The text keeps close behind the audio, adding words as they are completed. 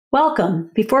Welcome.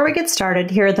 Before we get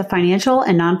started, here are the financial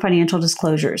and non-financial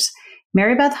disclosures.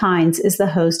 Mary Beth Hines is the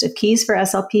host of Keys for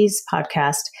SLPs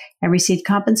podcast and received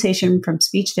compensation from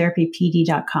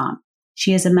SpeechTherapyPD.com.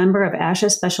 She is a member of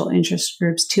ASHA Special Interest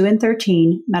Groups 2 and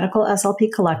 13, Medical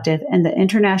SLP Collective, and the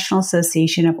International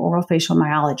Association of Orofacial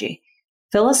Myology.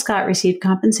 Phyllis Scott received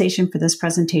compensation for this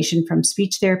presentation from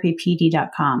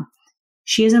SpeechTherapyPD.com.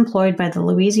 She is employed by the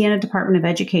Louisiana Department of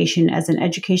Education as an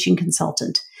education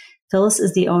consultant. Phyllis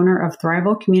is the owner of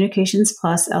Thrival Communications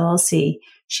Plus, LLC.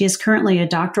 She is currently a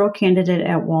doctoral candidate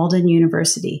at Walden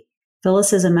University.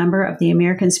 Phyllis is a member of the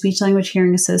American Speech-Language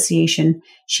Hearing Association.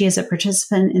 She is a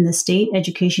participant in the State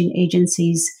Education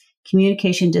Agency's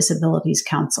Communication Disabilities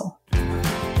Council.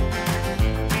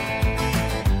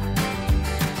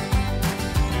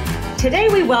 Today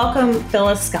we welcome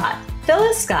Phyllis Scott.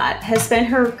 Phyllis Scott has spent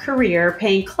her career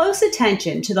paying close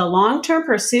attention to the long-term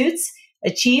pursuits,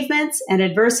 achievements, and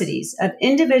adversities of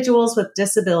individuals with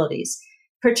disabilities,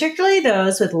 particularly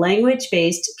those with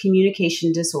language-based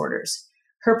communication disorders.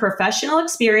 Her professional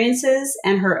experiences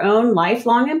and her own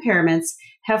lifelong impairments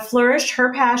have flourished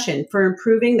her passion for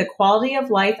improving the quality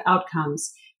of life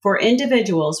outcomes for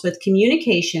individuals with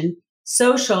communication,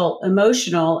 social,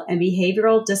 emotional, and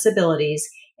behavioral disabilities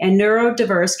and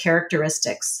neurodiverse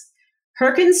characteristics.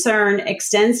 Her concern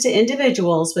extends to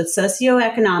individuals with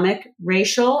socioeconomic,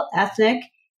 racial, ethnic,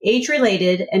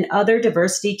 age-related, and other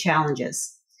diversity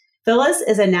challenges. Phyllis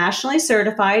is a nationally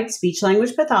certified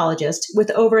speech-language pathologist with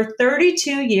over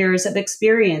 32 years of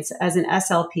experience as an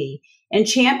SLP and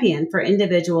champion for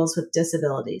individuals with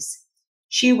disabilities.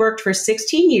 She worked for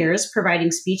 16 years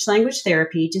providing speech-language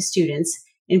therapy to students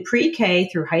in pre-K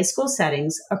through high school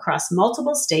settings across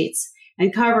multiple states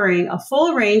and covering a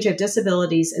full range of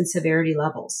disabilities and severity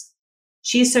levels.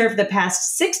 She served the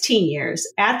past 16 years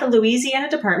at the Louisiana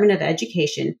Department of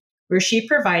Education, where she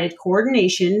provided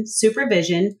coordination,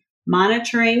 supervision,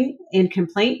 monitoring, and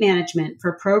complaint management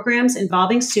for programs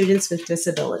involving students with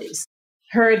disabilities.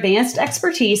 Her advanced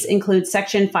expertise includes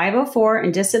Section 504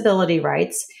 and disability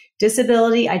rights,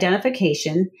 disability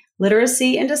identification,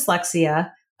 literacy and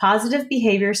dyslexia, positive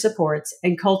behavior supports,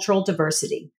 and cultural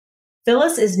diversity.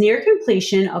 Phyllis is near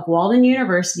completion of Walden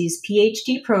University's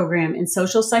PhD program in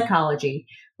social psychology,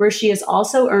 where she has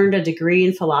also earned a degree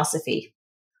in philosophy.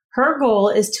 Her goal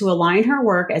is to align her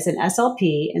work as an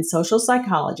SLP and social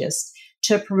psychologist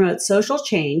to promote social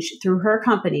change through her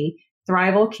company,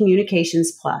 Thrival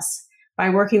Communications Plus,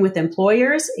 by working with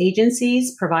employers,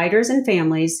 agencies, providers, and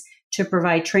families to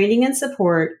provide training and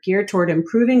support geared toward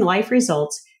improving life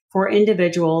results for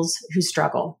individuals who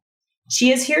struggle.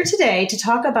 She is here today to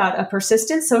talk about a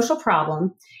persistent social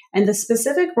problem and the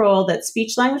specific role that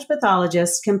speech-language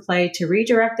pathologists can play to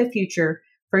redirect the future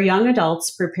for young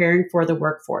adults preparing for the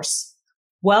workforce.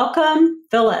 Welcome,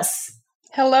 Phyllis.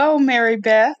 Hello, Mary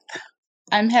Beth.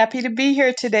 I'm happy to be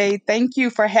here today. Thank you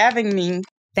for having me.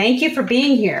 Thank you for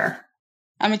being here.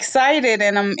 I'm excited,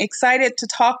 and I'm excited to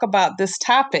talk about this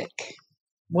topic.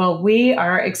 Well, we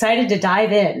are excited to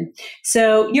dive in.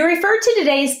 So you referred to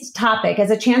today's topic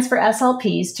as a chance for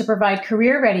SLPs to provide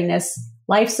career readiness,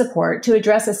 life support to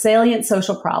address a salient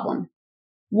social problem.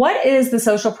 What is the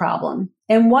social problem,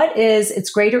 and what is its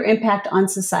greater impact on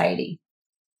society?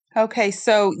 Okay,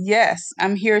 so yes,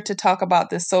 I'm here to talk about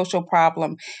this social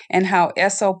problem and how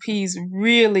SLPs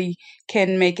really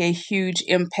can make a huge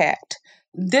impact.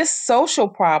 This social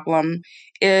problem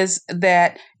is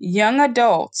that young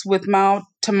adults with mild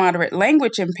to moderate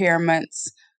language impairments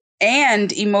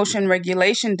and emotion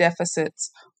regulation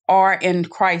deficits are in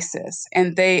crisis,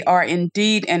 and they are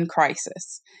indeed in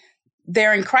crisis.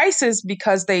 They're in crisis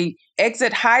because they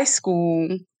exit high school,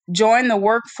 join the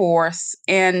workforce,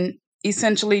 and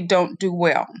essentially don't do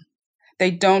well.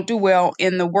 They don't do well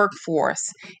in the workforce,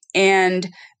 and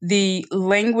the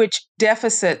language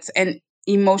deficits and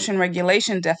emotion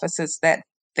regulation deficits that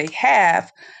they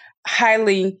have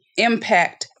highly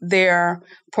impact their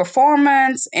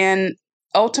performance and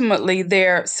ultimately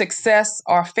their success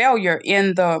or failure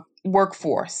in the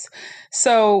workforce.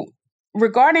 So,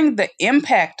 regarding the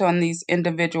impact on these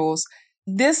individuals,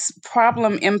 this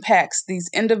problem impacts these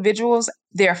individuals,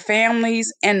 their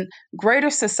families, and greater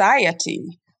society.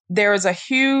 There is a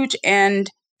huge and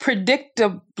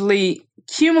predictably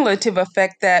cumulative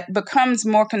effect that becomes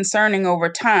more concerning over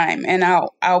time, and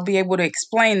I'll be able to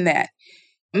explain that.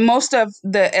 Most of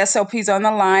the SLPs on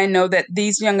the line know that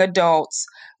these young adults,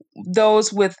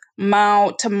 those with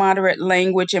mild to moderate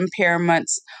language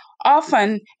impairments,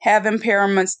 often have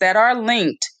impairments that are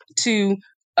linked to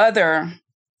other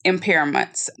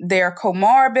impairments. They're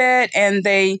comorbid, and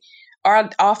they are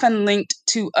often linked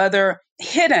to other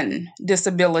hidden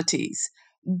disabilities.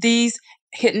 These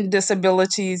hidden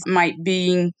disabilities might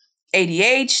be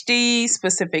ADHD,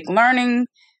 specific learning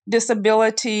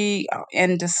disability,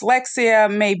 and dyslexia,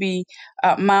 maybe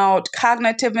mild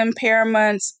cognitive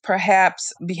impairments,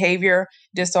 perhaps behavior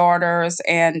disorders,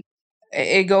 and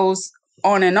it goes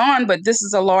on, but this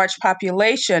is a large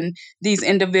population, these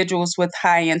individuals with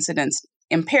high incidence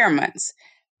impairments.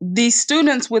 These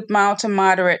students with mild to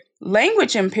moderate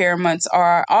language impairments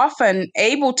are often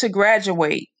able to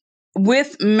graduate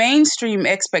with mainstream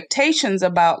expectations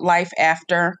about life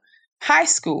after high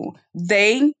school.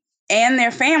 They and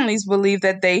their families believe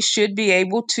that they should be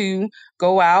able to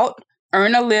go out,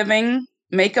 earn a living,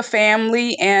 make a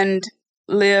family, and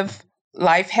live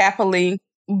life happily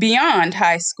beyond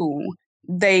high school.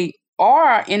 They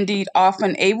are indeed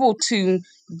often able to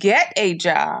get a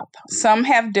job. Some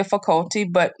have difficulty,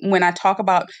 but when I talk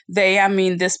about they, I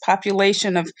mean this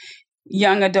population of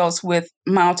young adults with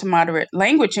mild to moderate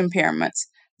language impairments.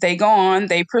 They go on,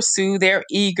 they pursue, they're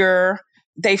eager.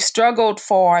 They've struggled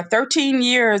for 13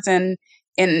 years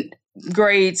in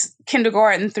grades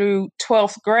kindergarten through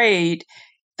 12th grade.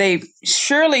 They've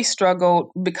surely struggled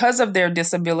because of their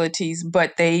disabilities,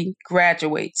 but they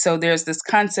graduate. So there's this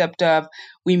concept of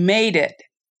we made it,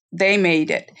 they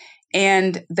made it.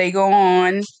 And they go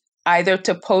on either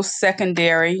to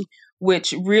post-secondary,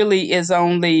 which really is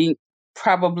only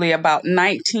probably about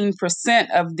 19%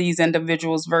 of these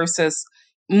individuals versus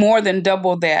more than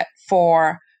double that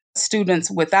for students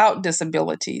without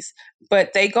disabilities.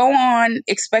 But they go on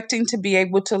expecting to be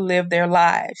able to live their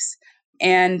lives.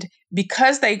 And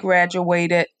because they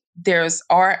graduated, there's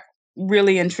art.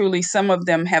 Really and truly, some of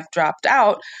them have dropped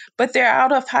out, but they're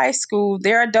out of high school.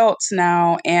 They're adults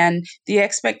now. And the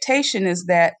expectation is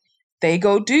that they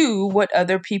go do what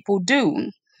other people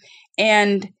do.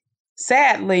 And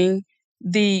sadly,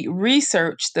 the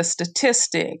research, the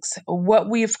statistics, what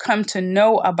we've come to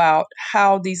know about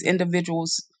how these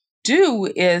individuals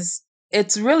do is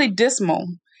it's really dismal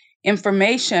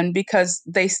information because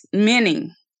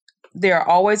there are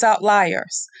always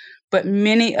outliers, but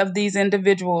many of these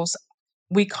individuals,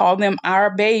 we call them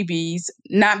our babies,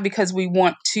 not because we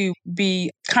want to be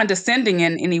condescending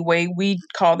in any way. We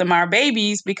call them our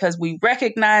babies because we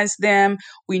recognize them,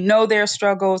 we know their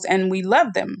struggles, and we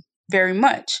love them very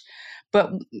much.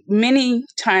 But many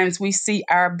times we see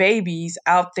our babies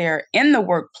out there in the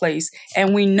workplace,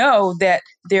 and we know that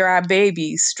they're our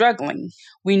babies struggling.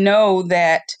 We know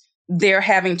that they're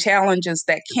having challenges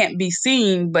that can't be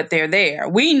seen, but they're there.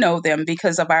 We know them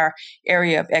because of our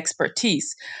area of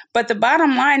expertise. But the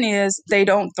bottom line is they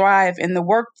don't thrive in the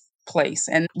workplace.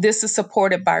 And this is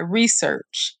supported by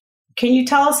research. Can you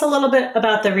tell us a little bit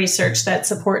about the research that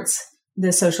supports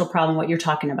the social problem, what you're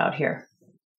talking about here?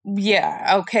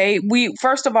 Yeah, okay. We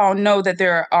first of all know that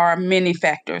there are many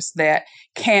factors that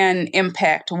can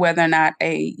impact whether or not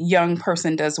a young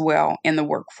person does well in the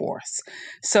workforce.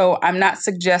 So I'm not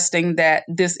suggesting that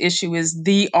this issue is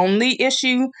the only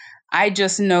issue. I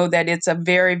just know that it's a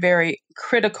very, very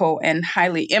critical and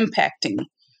highly impacting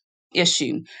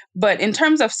issue. But in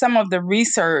terms of some of the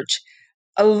research,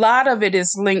 a lot of it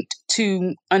is linked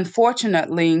to,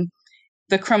 unfortunately,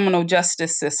 the criminal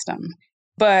justice system.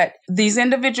 But these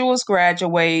individuals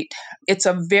graduate. It's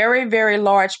a very, very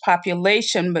large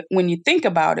population, but when you think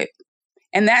about it,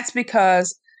 and that's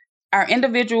because our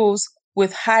individuals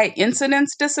with high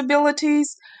incidence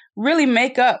disabilities really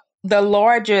make up the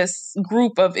largest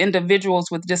group of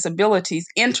individuals with disabilities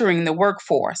entering the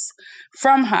workforce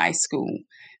from high school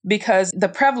because the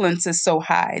prevalence is so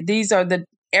high. These are the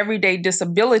everyday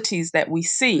disabilities that we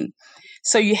see.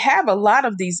 So you have a lot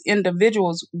of these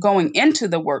individuals going into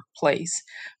the workplace,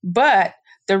 but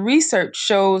the research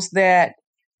shows that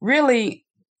really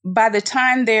by the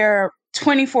time they're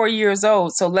 24 years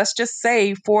old, so let's just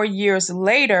say 4 years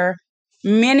later,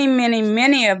 many, many,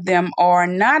 many of them are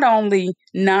not only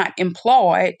not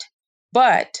employed,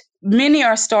 but many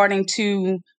are starting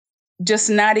to just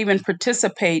not even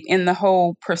participate in the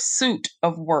whole pursuit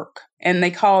of work. And they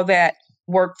call that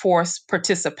workforce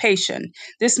participation.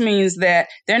 This means that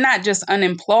they're not just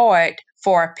unemployed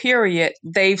for a period,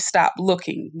 they've stopped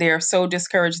looking. They're so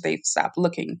discouraged they've stopped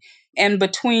looking. And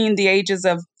between the ages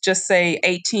of just say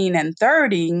 18 and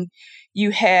 30,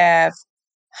 you have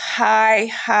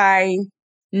high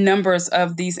numbers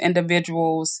of these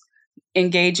individuals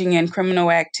engaging in criminal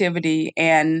activity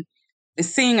and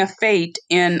seeing a fate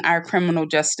in our criminal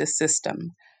justice system.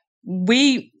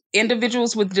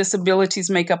 Individuals with disabilities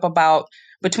make up about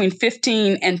between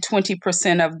 15 and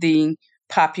 20% of the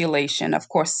population. Of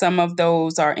course, some of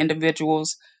those are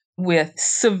individuals with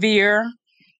severe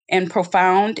and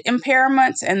profound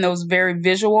impairments and those very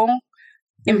visual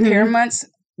impairments.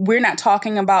 we're not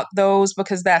talking about those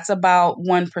because that's about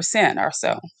 1% or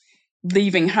so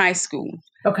leaving high school.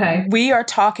 Okay. We are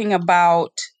talking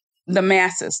about the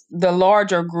masses, the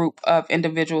larger group of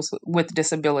individuals with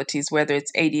disabilities, whether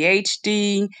it's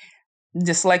ADHD,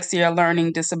 dyslexia,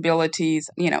 learning disabilities,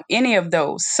 any of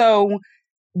those. So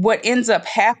what ends up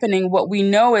happening, what we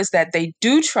know is that they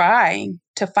do try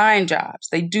to find jobs.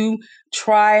 They do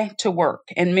try to work,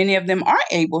 and many of them are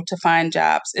able to find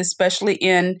jobs, especially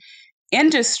in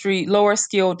lower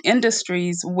skilled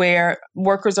industries where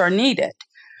workers are needed.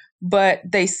 But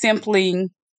they simply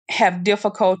have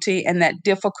difficulty, and that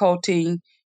difficulty,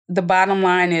 the bottom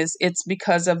line is it's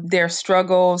because of their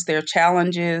struggles, their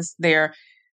challenges, their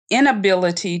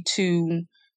inability to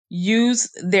use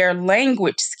their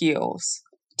language skills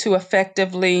to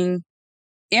effectively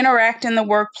interact in the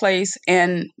workplace,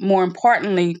 and more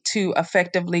importantly, to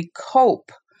effectively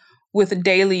cope with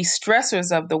daily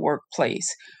stressors of the workplace,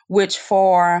 which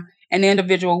for an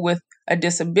individual with a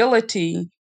disability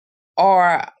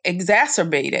are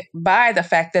exacerbated by the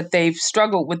fact that they've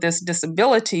struggled with this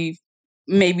disability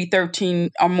maybe 13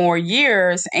 or more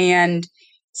years. And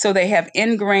so they have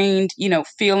ingrained,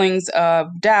 feelings of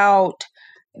doubt,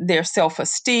 their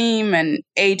self-esteem and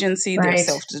agency, Right. Their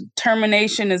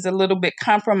self-determination is a little bit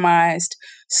compromised.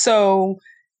 So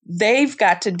they've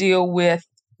got to deal with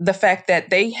the fact that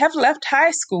they have left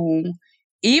high school,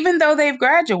 even though they've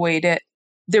graduated.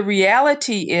 The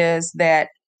reality is that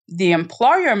the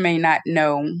employer may not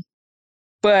know,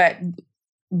 but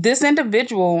this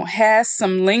individual has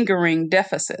some lingering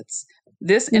deficits.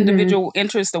 This individual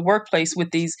enters the workplace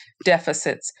with these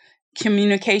deficits,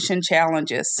 communication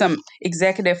challenges, some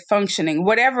executive functioning,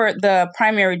 whatever the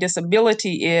primary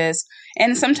disability is.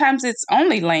 And sometimes it's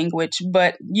only language,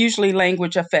 but usually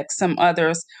language affects some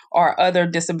others, or other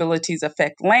disabilities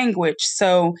affect language.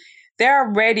 So they're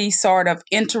already sort of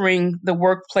entering the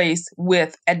workplace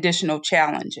with additional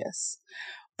challenges.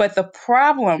 But the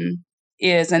problem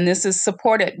is, and this is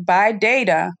supported by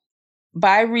data,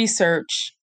 by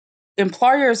research,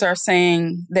 employers are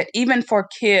saying that even for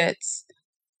kids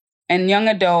and young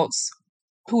adults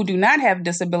who do not have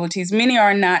disabilities, many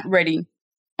are not ready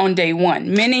on day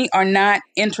one. Many are not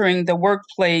entering the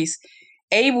workplace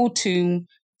able to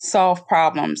solve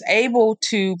problems, able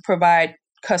to provide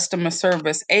customer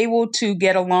service, able to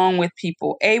get along with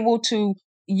people, able to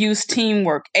use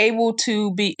teamwork, able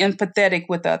to be empathetic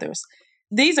with others.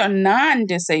 These are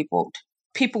non-disabled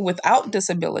people without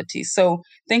disabilities. So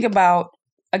think about,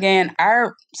 again,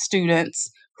 our students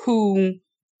who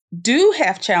do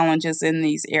have challenges in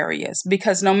these areas,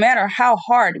 because no matter how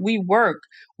hard we work,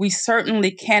 we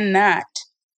certainly cannot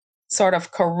sort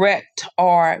of correct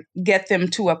or get them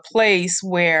to a place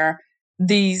where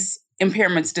these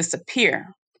impairments disappear.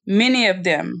 Many of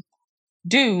them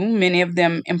do, many of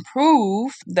them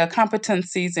improve, the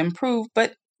competencies improve,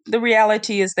 but the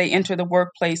reality is they enter the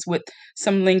workplace with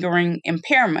some lingering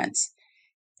impairments.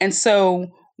 And so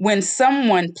when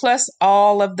someone, plus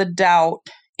all of the doubt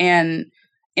and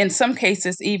in some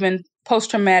cases even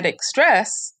post-traumatic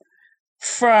stress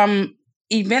from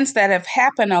events that have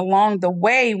happened along the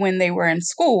way when they were in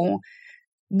school,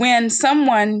 when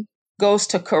someone goes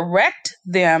to correct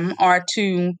them or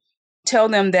to tell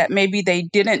them that maybe they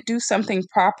didn't do something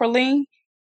properly,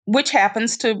 which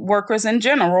happens to workers in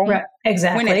general. Right.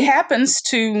 Exactly. When it happens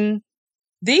to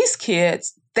these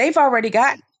kids, they've already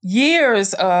got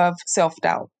years of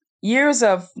self-doubt, years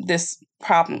of this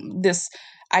problem, this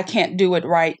I can't do it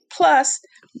right. Plus,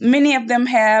 many of them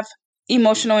have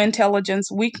emotional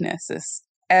intelligence weaknesses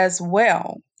as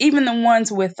well. Even the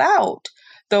ones without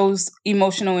those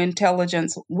emotional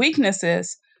intelligence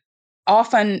weaknesses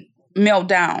often melt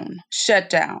down, shut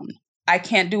down. I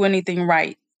can't do anything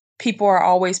right. People are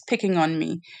always picking on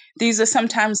me. These are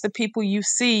sometimes the people you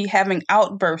see having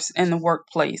outbursts in the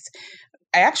workplace.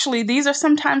 Actually, these are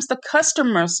sometimes the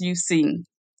customers you see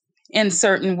in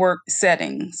certain work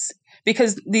settings,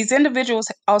 because these individuals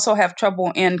also have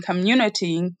trouble in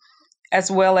community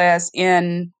as well as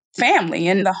in family,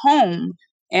 in the home,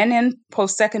 and in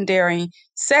post-secondary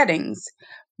settings.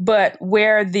 But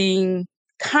where the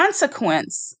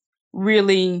consequence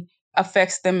really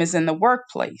affects them is in the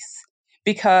workplace,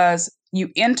 because you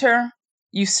enter,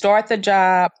 you start the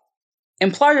job.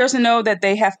 Employers know that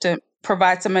they have to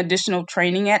provide some additional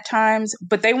training at times,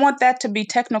 but they want that to be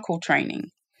technical training.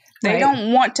 They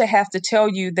don't want to have to tell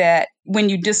you that when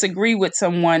you disagree with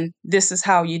someone, this is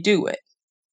how you do it.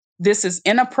 This is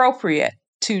inappropriate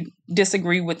to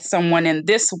disagree with someone in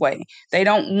this way. They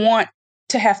don't want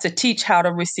to have to teach how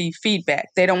to receive feedback.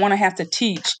 They don't want to have to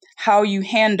teach how you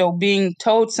handle being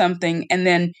told something and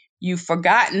then you've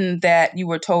forgotten that you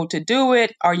were told to do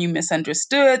it, or you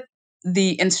misunderstood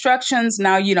the instructions.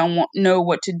 Now you don't know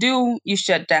what to do. You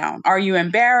shut down. Are you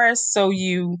embarrassed? So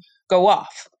you go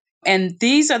off. And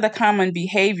these are the common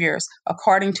behaviors,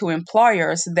 according to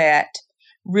employers, that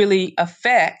really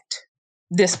affect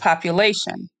this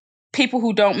population. People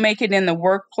who don't make it in the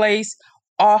workplace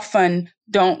often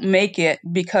don't make it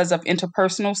because of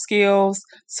interpersonal skills,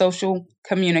 social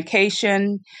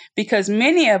communication, because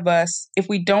many of us, if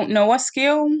we don't know a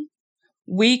skill,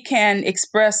 we can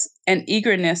express an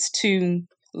eagerness to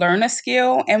learn a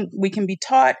skill and we can be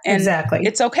taught, and Exactly.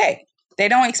 it's okay. They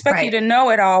don't expect you to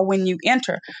know it all when you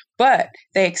enter, but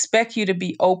they expect you to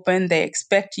be open. They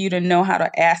expect you to know how to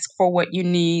ask for what you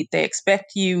need. They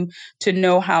expect you to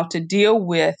know how to deal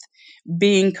with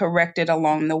being corrected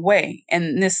along the way.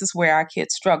 And this is where our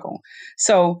kids struggle.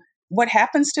 So what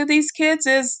happens to these kids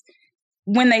is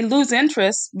when they lose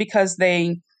interest because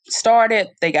they started,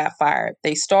 they got fired.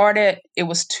 They started, it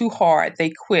was too hard.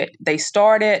 They quit. They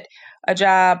started a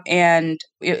job and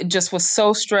it just was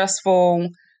so stressful.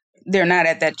 They're not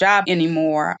at that job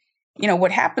anymore.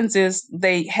 What happens is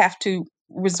they have to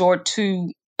resort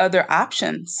to other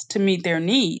options to meet their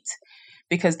needs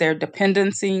because their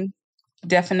dependency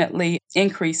definitely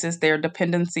increases, their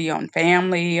dependency on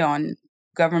family, on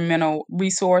governmental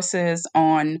resources,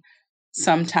 on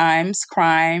sometimes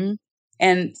crime.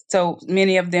 And so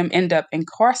many of them end up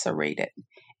incarcerated.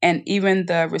 And even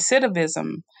the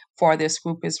recidivism for this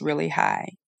group is really high.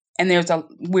 And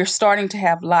we're starting to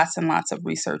have lots and lots of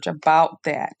research about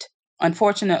that.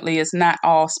 Unfortunately, it's not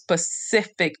all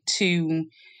specific to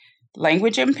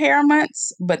language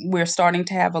impairments, but we're starting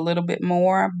to have a little bit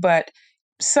more. But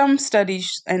some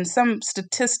studies and some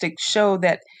statistics show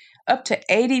that up to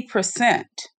 80%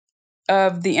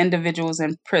 of the individuals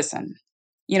in prison,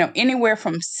 anywhere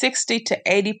from 60 to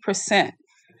 80%,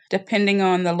 depending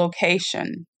on the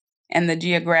location and the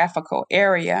geographical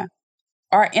area,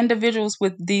 are individuals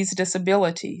with these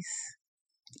disabilities,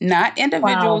 not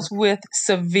individuals with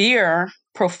severe,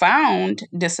 profound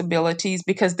disabilities,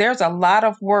 because there's a lot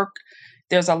of work,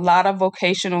 there's a lot of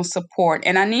vocational support.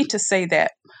 And I need to say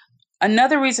that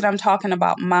another reason I'm talking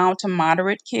about mild to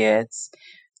moderate kids,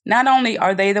 not only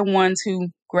are they the ones who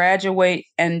graduate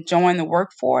and join the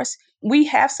workforce, we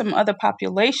have some other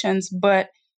populations, but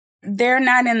they're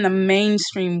not in the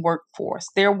mainstream workforce.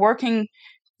 They're working,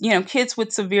 kids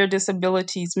with severe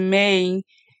disabilities may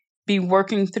be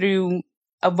working through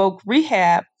a voc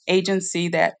rehab agency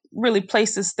that really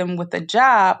places them with a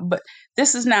job, but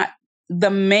this is not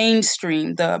the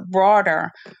mainstream, the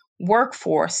broader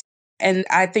workforce. And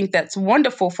I think that's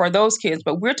wonderful for those kids,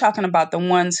 but we're talking about the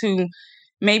ones who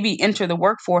maybe enter the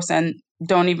workforce and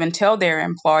don't even tell their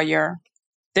employer.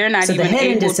 They're not even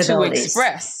able to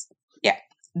express. Yeah,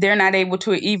 they're not able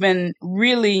to even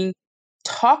really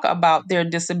talk about their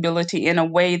disability in a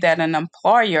way that an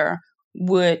employer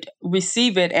would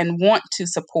receive it and want to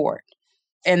support.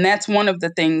 And that's one of the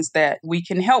things that we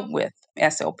can help with,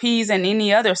 SLPs and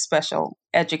any other special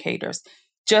educators,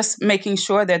 just making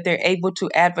sure that they're able to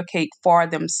advocate for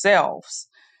themselves.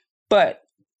 But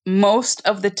most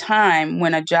of the time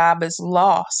when a job is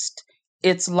lost,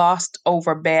 it's lost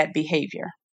over bad behavior.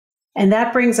 And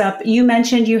that brings up, you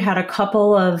mentioned you had a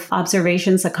couple of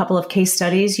observations, a couple of case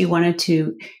studies you wanted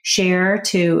to share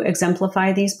to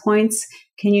exemplify these points.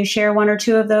 Can you share one or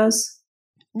two of those?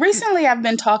 Recently, I've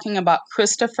been talking about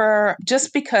Christopher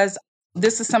just because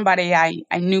this is somebody I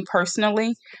knew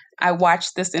personally. I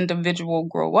watched this individual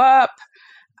grow up.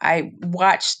 I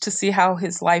watched to see how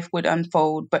his life would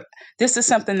unfold, but this is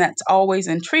something that's always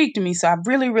intrigued me, so I've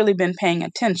really, really been paying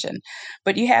attention.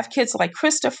 But you have kids like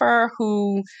Christopher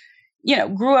who,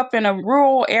 grew up in a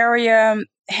rural area,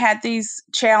 had these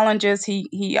challenges.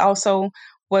 He also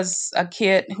was a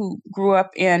kid who grew up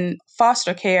in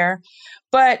foster care,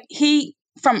 but he,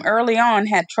 from early on,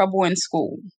 had trouble in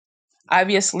school.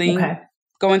 Obviously,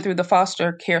 going through the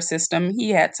foster care system,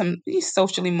 he had some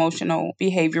social, emotional,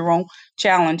 behavioral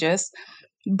challenges,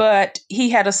 but he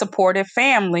had a supportive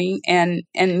family and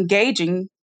engaging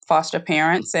foster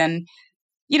parents. And,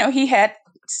 he had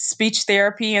speech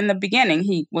therapy in the beginning.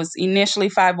 He was initially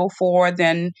 504,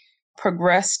 then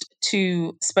progressed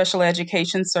to special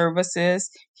education services.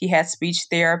 He had speech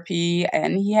therapy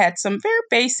and he had some very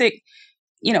basic,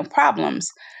 problems.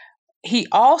 He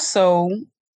also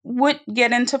would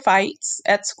get into fights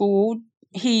at school.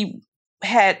 He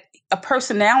had a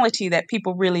personality that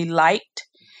people really liked,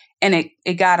 and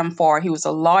it got him far. He was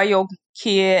a loyal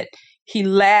kid. He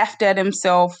laughed at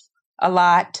himself a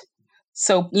lot.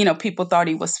 So, people thought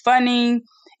he was funny.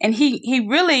 And he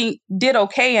really did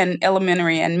okay in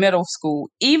elementary and middle school,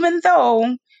 even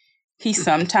though He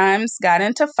sometimes got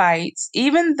into fights,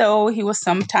 even though he was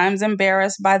sometimes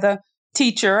embarrassed by the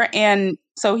teacher. And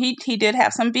so he did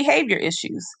have some behavior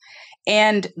issues.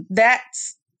 And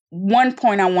that's one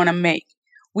point I want to make.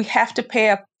 We have to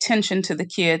pay attention to the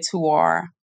kids who are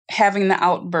having the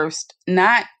outburst,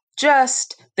 not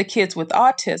just the kids with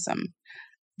autism,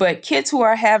 but kids who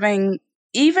are having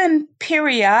even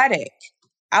periodic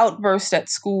outbursts at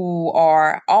school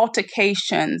or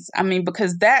altercations. I mean,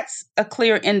 because that's a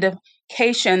clear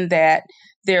indication that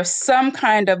there's some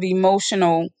kind of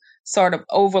emotional sort of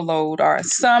overload or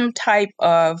some type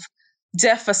of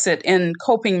deficit in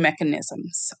coping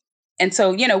mechanisms. And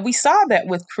so, we saw that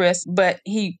with Chris, but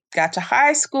he got to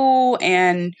high school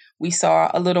and we saw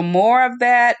a little more of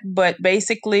that. But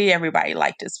basically, everybody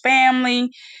liked his family.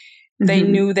 They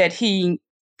knew that he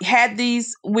had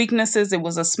these weaknesses. It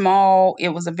was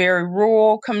a very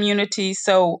rural community.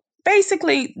 So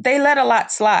basically, they let a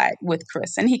lot slide with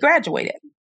Chris and he graduated.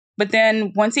 But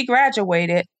then once he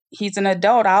graduated, he's an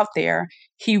adult out there.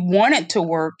 He wanted to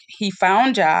work. He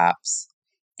found jobs.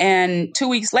 And 2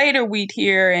 weeks later, we'd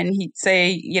hear and he'd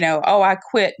say, oh, I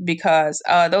quit because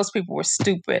those people were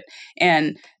stupid.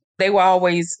 And they were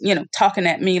always, talking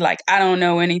at me like I don't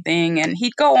know anything. And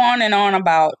he'd go on and on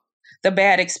about the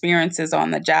bad experiences on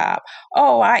the job.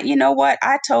 Oh, you know what?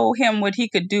 I told him what he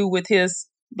could do with his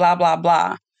blah, blah,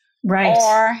 blah. Right.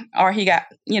 Or he got,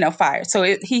 fired.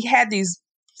 So he had these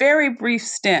very brief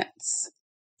stints.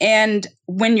 And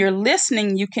when you're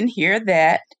listening, you can hear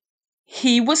that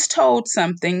he was told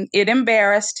something, it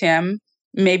embarrassed him,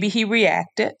 maybe he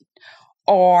reacted,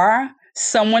 or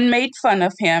someone made fun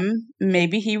of him,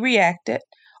 maybe he reacted,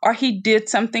 or he did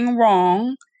something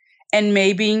wrong, and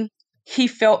maybe he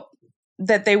felt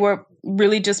that they were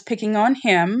really just picking on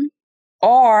him,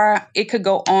 or it could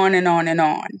go on and on and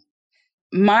on.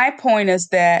 My point is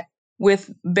that with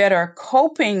better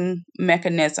coping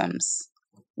mechanisms,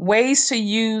 ways to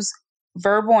use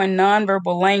verbal and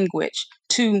nonverbal language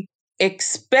to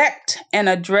expect and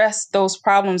address those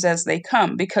problems as they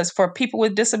come. Because for people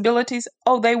with disabilities,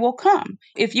 they will come.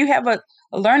 If you have a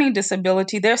learning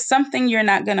disability, there's something you're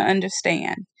not going to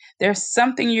understand. There's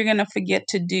something you're going to forget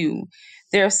to do.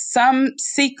 There's some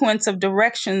sequence of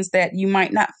directions that you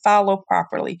might not follow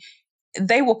properly.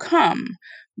 They will come.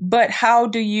 But how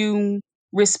do you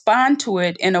respond to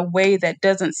it in a way that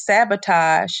doesn't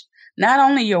sabotage not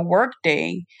only your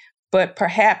workday, but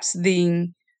perhaps the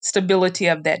stability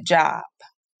of that job?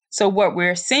 So what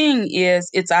we're seeing is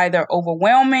it's either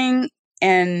overwhelming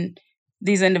and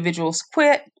these individuals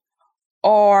quit,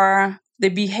 or the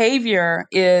behavior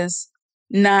is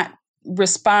not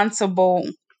responsible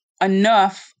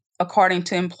enough, according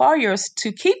to employers,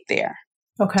 to keep there,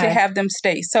 to have them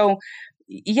stay. So,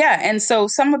 and so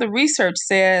some of the research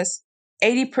says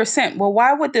 80%. Well,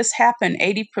 why would this happen?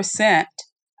 80%,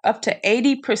 up to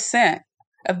 80%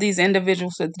 of these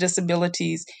individuals with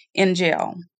disabilities in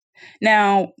jail.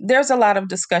 Now, there's a lot of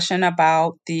discussion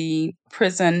about the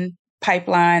prison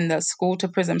pipeline, the school to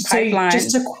prison pipeline.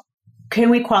 Can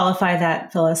we qualify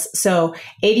that, Phyllis? So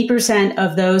 80%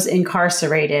 of those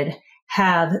incarcerated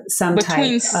have some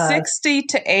between type of... 60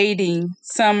 to 80,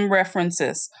 some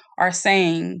references are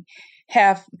saying,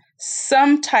 have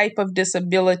some type of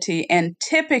disability, and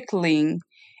typically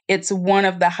it's one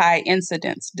of the high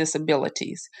incidence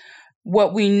disabilities.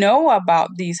 What we know about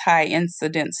these high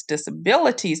incidence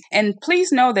disabilities, and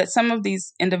please know that some of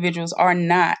these individuals are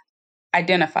not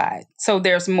identified, so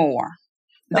there's more.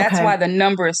 That's why the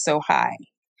number is so high.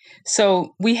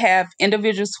 So we have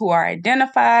individuals who are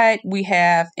identified, we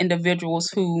have individuals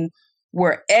who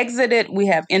were exited, we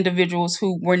have individuals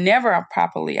who were never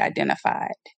properly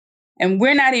identified. And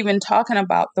we're not even talking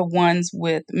about the ones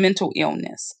with mental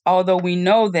illness, although we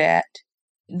know that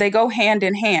they go hand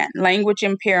in hand. Language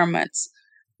impairments,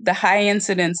 the high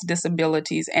incidence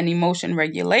disabilities, and emotion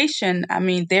regulation,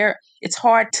 it's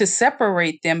hard to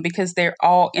separate them because they're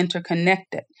all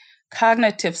interconnected.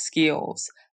 Cognitive skills,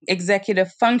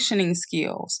 executive functioning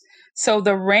skills. So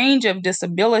the range of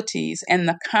disabilities and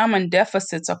the common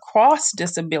deficits across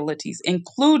disabilities,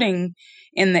 including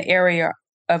in the area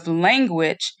of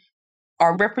language,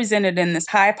 are represented in this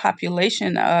high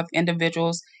population of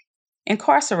individuals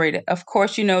incarcerated. Of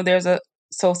course, there's a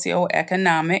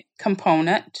socioeconomic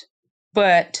component,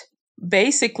 but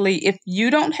basically, if you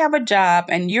don't have a job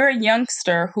and you're a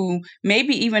youngster who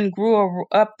maybe even grew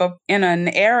up in an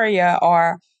area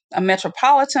or a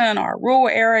metropolitan or a rural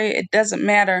area, it doesn't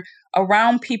matter,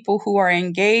 around people who are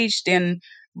engaged in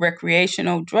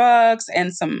recreational drugs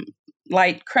and some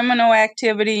light criminal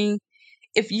activity,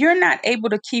 if you're not able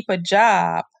to keep a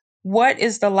job, what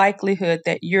is the likelihood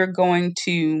that you're going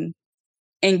to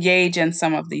engage in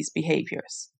some of these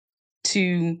behaviors,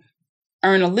 to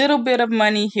earn a little bit of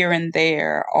money here and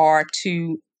there, or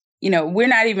to, we're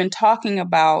not even talking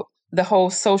about the whole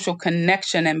social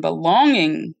connection and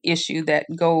belonging issue that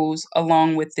goes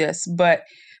along with this. But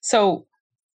so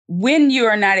when you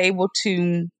are not able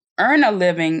to earn a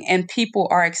living and people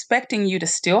are expecting you to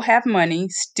still have money,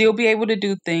 still be able to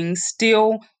do things,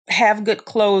 still have good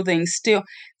clothing,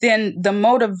 then the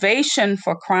motivation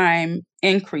for crime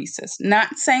increases.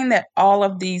 Not saying that all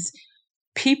of these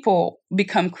people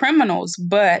become criminals,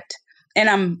 and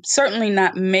I'm certainly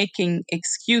not making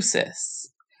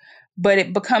excuses, but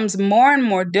it becomes more and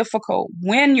more difficult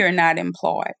when you're not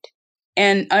employed.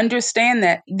 And understand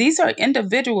that these are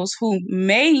individuals who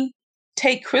may,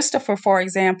 take Christopher, for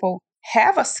example,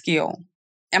 have a skill.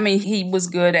 I mean, he was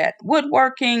good at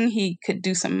woodworking. He could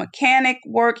do some mechanic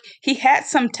work. He had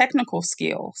some technical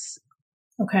skills.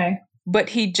 Okay. But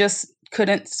he just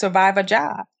couldn't survive a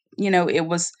job. It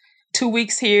was 2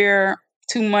 weeks here,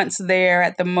 2 months there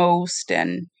at the most,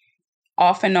 and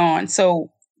off and on. So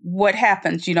what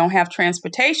happens? You don't have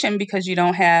transportation because you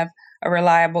don't have a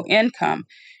reliable income.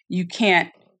 You can't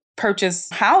purchase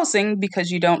housing because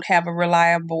you don't have a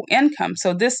reliable income.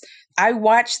 So I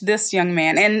watched this young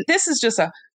man, and this is just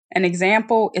an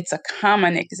example. It's a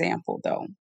common example, though.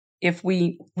 If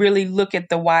we really look at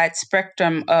the wide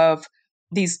spectrum of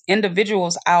these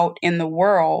individuals out in the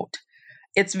world,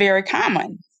 it's very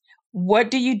common.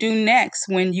 What do you do next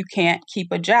when you can't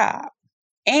keep a job?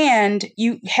 And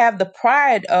you have the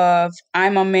pride of,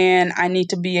 I'm a man, I need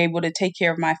to be able to take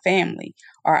care of my family.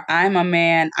 Or I'm a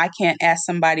man, I can't ask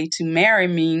somebody to marry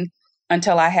me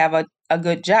until I have a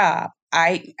good job.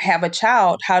 I have a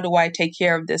child, how do I take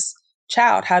care of this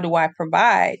child? How do I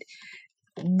provide?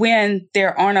 When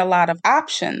there aren't a lot of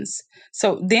options.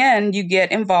 So then you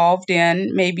get involved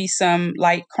in maybe some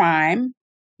light crime,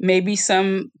 maybe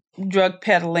some drug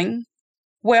peddling.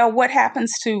 Well, what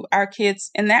happens to our kids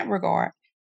in that regard?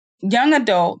 Young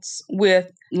adults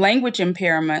with language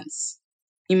impairments,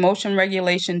 emotion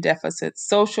regulation deficits,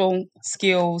 social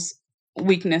skills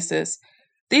weaknesses,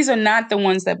 these are not the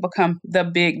ones that become the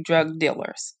big drug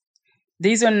dealers.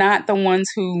 These are not the ones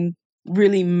who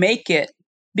really make it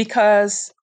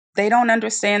because they don't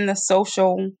understand the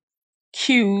social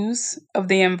cues of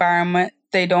the environment.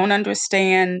 They don't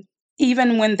understand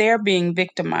even when they're being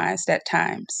victimized at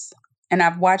times. And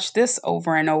I've watched this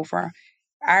over and over.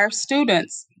 Our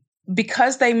students,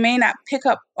 because they may not pick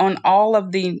up on all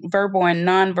of the verbal and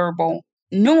nonverbal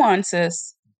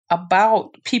nuances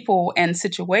about people and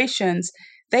situations,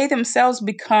 they themselves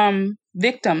become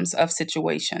victims of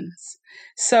situations.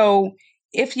 So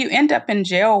if you end up in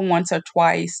jail once or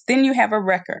twice, then you have a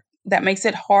record. That makes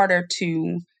it harder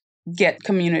to get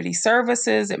community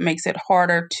services. It makes it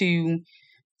harder to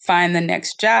find the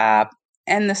next job.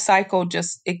 And the cycle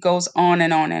it goes on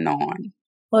and on and on.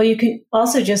 Well, you can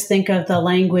also just think of the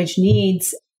language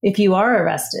needs if you are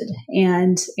arrested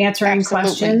and answering Absolutely.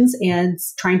 questions and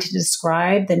trying to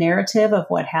describe the narrative of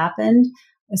what happened,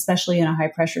 especially in a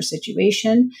high pressure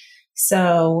situation.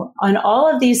 So on all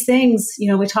of these things,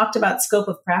 we talked about scope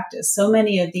of practice. So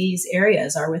many of these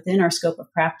areas are within our scope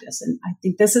of practice. And I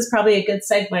think this is probably a good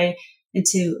segue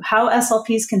into how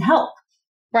SLPs can help.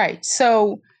 Right.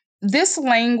 So this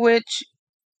language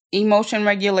emotion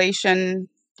regulation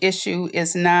issue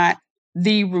is not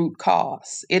the root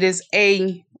cause. It is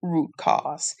a root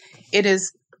cause. It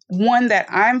is one that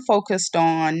I'm focused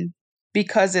on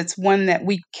because it's one that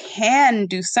we can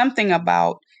do something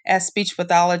about as speech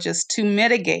pathologists to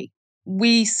mitigate.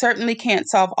 We certainly can't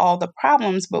solve all the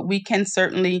problems, but we can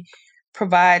certainly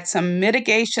provide some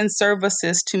mitigation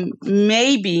services to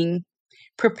maybe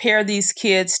prepare these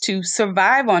kids to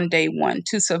survive on day one,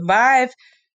 to survive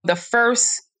the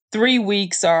first 3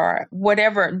 weeks or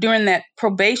whatever during that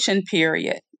probation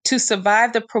period. To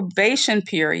survive the probation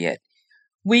period,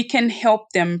 we can help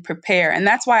them prepare. And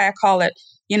that's why I call it,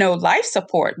 life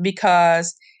support,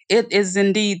 because it is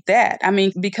indeed that. I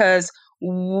mean, because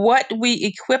what we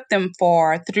equip them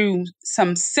for through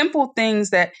some simple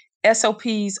things that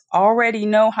SOPs already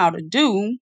know how to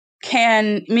do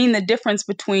can mean the difference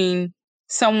between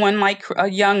someone like a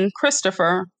young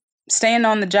Christopher staying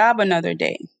on the job another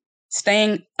day,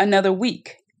 staying another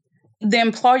week, the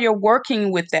employer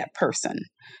working with that person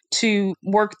to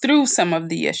work through some of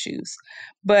the issues.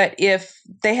 But if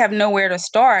they have nowhere to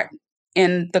start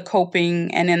in the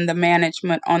coping and in the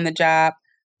management on the job,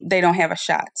 they don't have a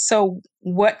shot. So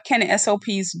what can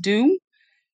SLPs do?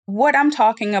 What I'm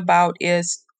talking about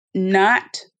is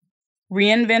not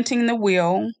reinventing the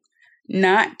wheel,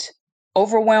 not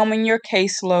overwhelming your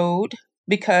caseload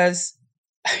because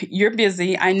you're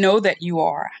busy. I know that you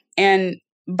are. And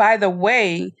by the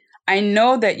way, I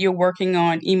know that you're working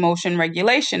on emotion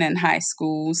regulation in high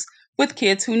schools with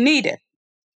kids who need it.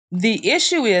 The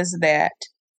issue is that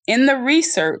in the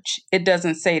research, it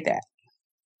doesn't say that.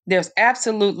 There's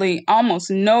absolutely almost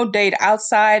no data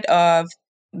outside of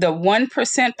the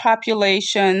 1%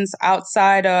 populations,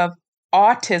 outside of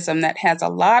autism that has a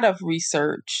lot of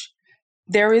research.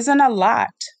 There isn't a lot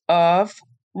of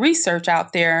research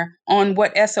out there on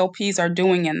what SLPs are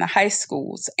doing in the high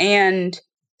schools and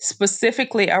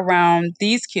specifically around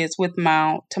these kids with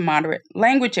mild to moderate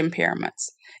language impairments.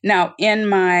 Now, in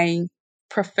my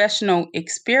professional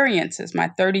experiences, my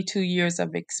 32 years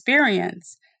of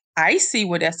experience, I see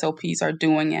what SLPs are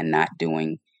doing and not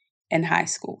doing in high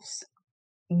schools.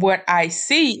 What I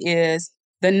see is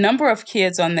the number of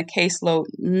kids on the caseload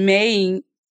may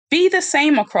be the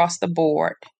same across the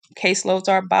board. Caseloads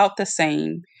are about the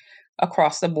same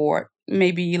across the board,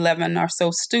 maybe 11 or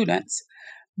so students.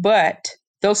 But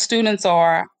those students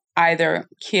are either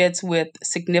kids with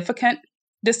significant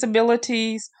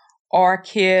disabilities or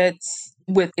kids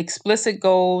with explicit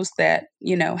goals that,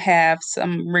 have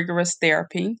some rigorous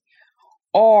therapy,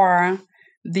 or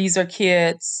these are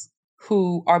kids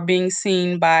who are being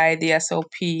seen by the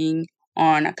SLP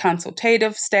on a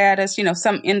consultative status,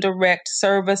 some indirect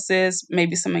services,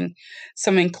 maybe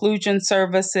some inclusion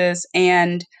services.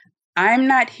 And I'm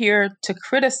not here to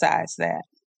criticize that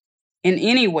in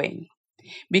any way,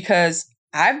 because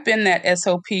I've been that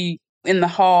SLP in the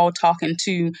hall talking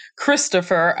to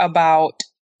Christopher about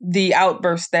the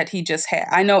outburst that he just had.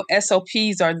 I know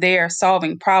SLPs are there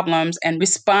solving problems and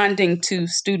responding to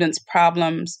students'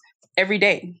 problems every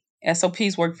day.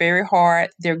 SLPs work very hard.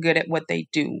 They're good at what they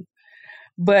do.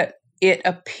 But it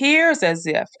appears as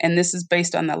if, and this is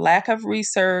based on the lack of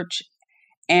research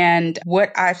and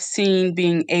what I've seen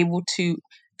being able to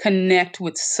connect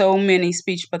with so many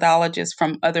speech pathologists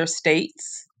from other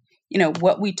states,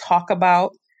 what we talk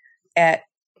about at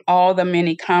all the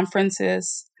many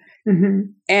conferences,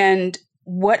 and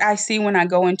what I see when I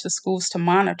go into schools to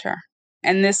monitor.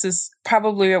 And this is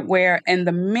probably where in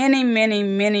the many, many,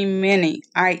 many, many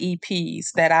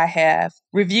IEPs that I have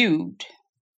reviewed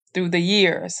through the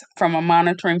years from a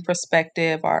monitoring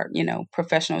perspective or,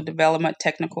 professional development,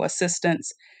 technical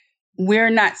assistance, we're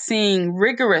not seeing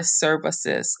rigorous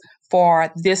services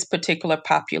for this particular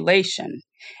population.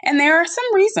 And there are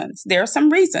some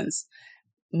reasons.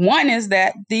 One is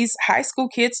that these high school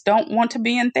kids don't want to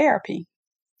be in therapy.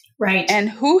 Right. And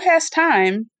who has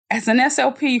time as an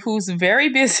SLP who's very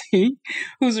busy,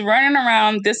 who's running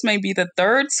around? This may be the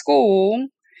third school.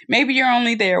 Maybe you're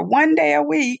only there one day a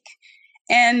week.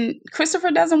 And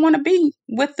Christopher doesn't want to be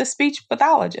with the speech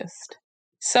pathologist.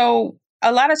 So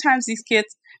a lot of times these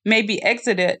kids may be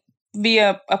exited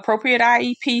via appropriate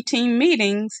IEP team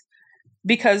meetings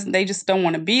because they just don't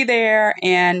want to be there.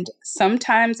 And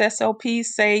sometimes SLPs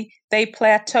say they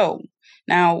plateau.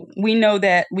 Now, we know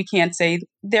that we can't say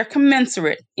they're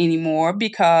commensurate anymore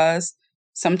because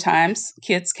sometimes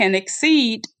kids can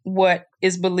exceed what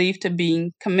is believed to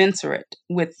be commensurate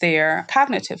with their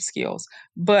cognitive skills.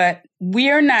 But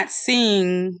we are not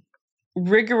seeing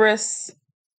rigorous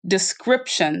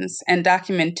descriptions and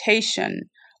documentation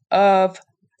of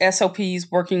SLPs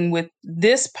working with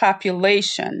this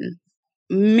population.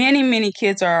 Many, many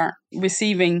kids are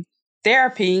receiving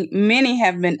therapy. Many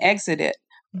have been exited,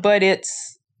 but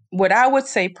it's what I would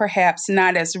say perhaps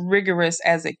not as rigorous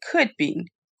as it could be.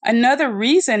 Another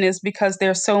reason is because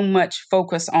there's so much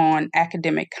focus on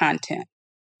academic content.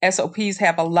 SLPs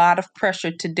have a lot of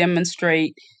pressure to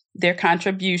demonstrate their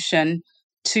contribution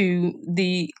to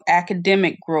the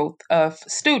academic growth of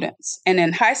students. And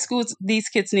in high schools, these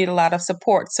kids need a lot of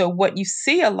support. So what you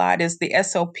see a lot is the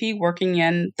SLP working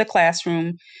in the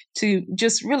classroom to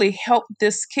just really help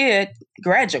this kid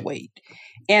graduate.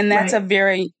 And that's Right. a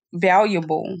very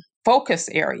valuable focus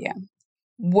area.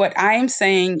 What I'm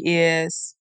saying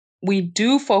is we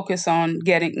do focus on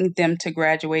getting them to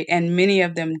graduate, and many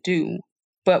of them do,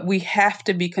 but we have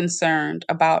to be concerned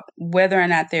about whether or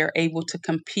not they're able to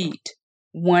compete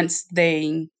once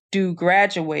they do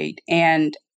graduate.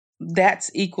 And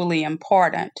that's equally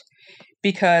important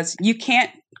because you can't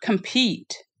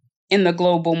compete in the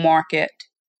global market,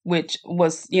 which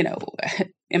was,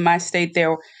 in my state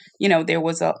there, there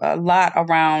was a lot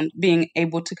around being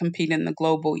able to compete in the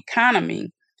global economy.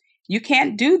 You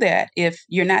can't do that if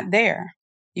you're not there.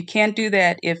 You can't do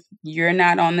that if you're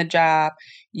not on the job.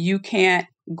 You can't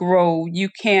grow. You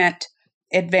can't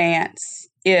advance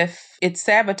if it's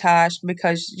sabotaged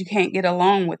because you can't get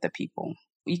along with the people.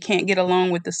 You can't get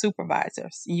along with the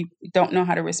supervisors. You don't know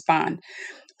how to respond.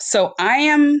 So I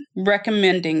am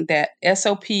recommending that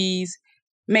SLPs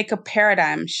make a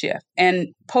paradigm shift. And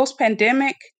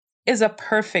post-pandemic is a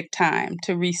perfect time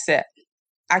to reset.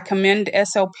 I commend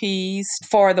SLPs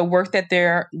for the work that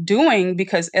they're doing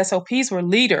because SLPs were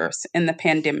leaders in the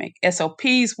pandemic.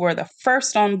 SLPs were the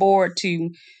first on board to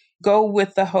go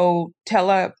with the whole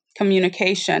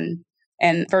telecommunication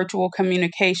and virtual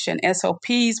communication.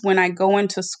 SLPs, when I go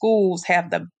into schools, have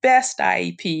the best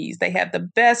IEPs. They have the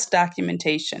best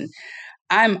documentation.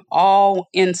 I'm all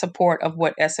in support of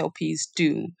what SLPs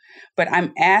do, but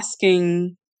I'm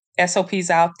asking SLPs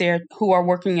out there who are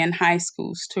working in high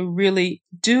schools to really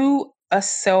do a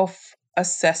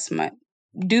self-assessment,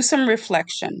 do some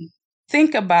reflection.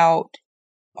 Think about,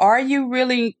 are you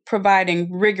really providing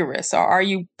rigorous, or are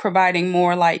you providing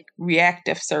more like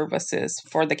reactive services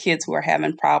for the kids who are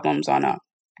having problems on a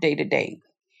day-to-day?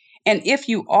 And if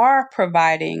you are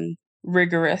providing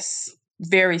rigorous,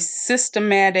 very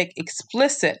systematic,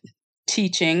 explicit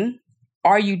teaching,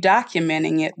 are you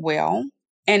documenting it well?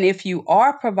 And if you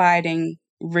are providing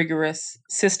rigorous,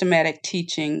 systematic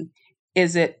teaching,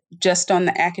 is it just on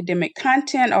the academic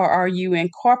content, or are you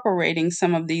incorporating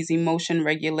some of these emotion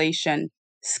regulation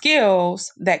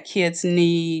skills that kids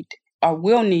need or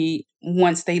will need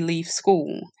once they leave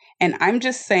school? And I'm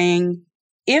just saying,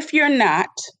 if you're not,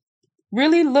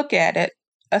 really look at it,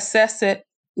 assess it,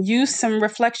 use some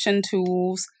reflection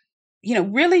tools,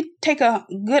 really take a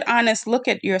good, honest look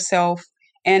at yourself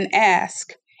and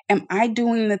ask, am I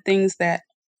doing the things that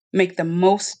make the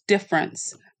most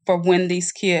difference for when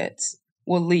these kids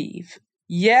will leave?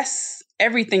 Yes,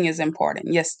 everything is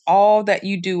important. Yes, all that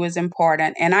you do is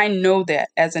important. And I know that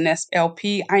as an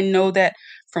SLP, I know that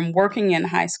from working in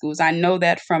high schools. I know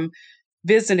that from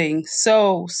visiting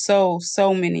so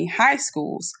many high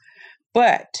schools.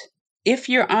 But if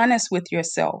you're honest with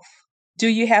yourself, do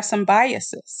you have some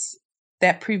biases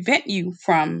that prevent you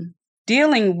from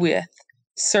dealing with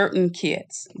certain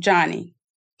kids? Johnny,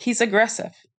 he's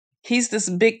aggressive. He's this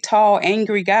big, tall,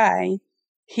 angry guy.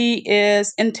 He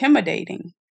is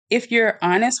intimidating. If you're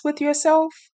honest with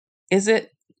yourself, is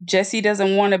it Jesse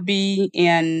doesn't want to be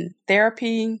in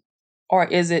therapy? Or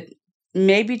is it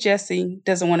maybe Jesse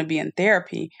doesn't want to be in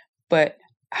therapy, but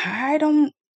I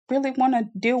don't really want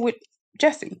to deal with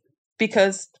Jesse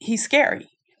because he's scary?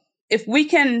 If we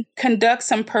can conduct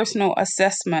some personal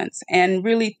assessments and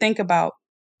really think about,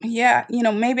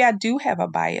 maybe I do have a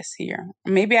bias here.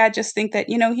 Maybe I just think that,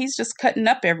 he's just cutting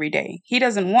up every day. He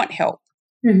doesn't want help.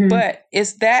 Mm-hmm. But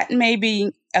is that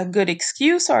maybe a good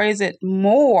excuse, or is it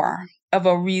more of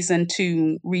a reason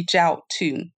to reach out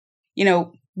to?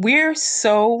 We're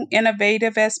so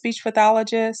innovative as speech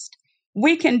pathologists.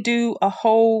 We can do a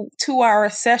whole 2-hour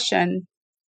session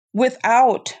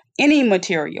without any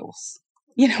materials.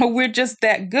 We're just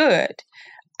that good.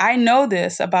 I know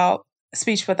this about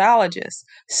speech pathologists.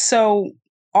 So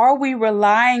are we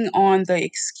relying on the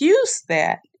excuse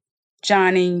that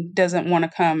Johnny doesn't want to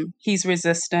come, he's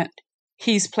resistant,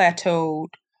 he's plateaued,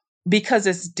 because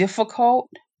it's difficult?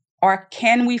 Or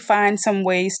can we find some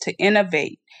ways to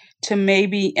innovate, to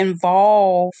maybe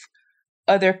involve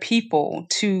other people,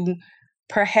 to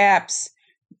perhaps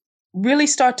really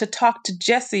start to talk to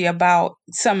Jesse about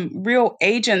some real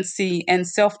agency and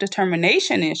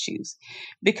self-determination issues?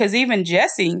 Because even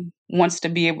Jesse wants to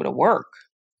be able to work.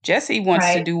 Jesse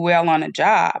wants to do well on a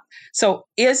job. So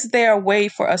is there a way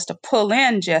for us to pull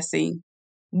in Jesse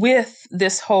with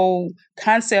this whole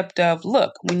concept of,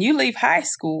 look, when you leave high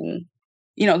school,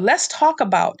 let's talk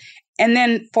about. And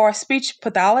then for a speech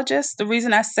pathologist, the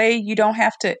reason I say you don't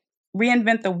have to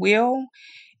reinvent the wheel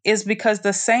is because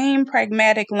the same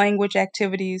pragmatic language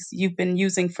activities you've been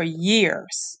using for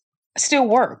years still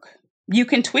work. You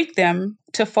can tweak them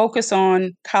to focus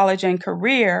on college and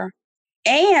career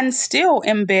and still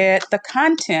embed the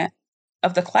content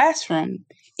of the classroom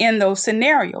in those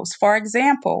scenarios. For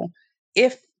example,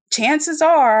 if chances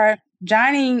are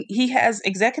Johnny, he has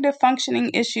executive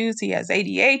functioning issues, he has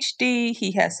ADHD,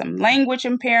 he has some language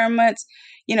impairments,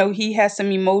 he has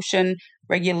some emotion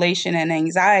regulation and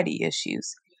anxiety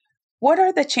issues. What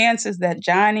are the chances that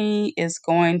Johnny is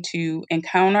going to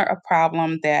encounter a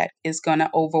problem that is going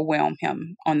to overwhelm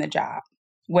him on the job?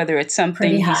 Whether it's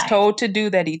something he's told to do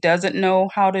that he doesn't know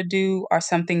how to do, or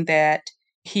something that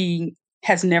he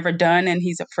has never done and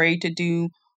he's afraid to do,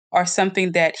 or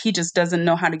something that he just doesn't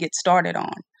know how to get started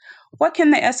on. What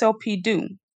can the SLP do?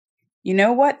 You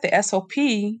know what? The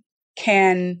SLP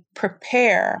can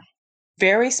prepare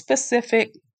very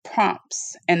specific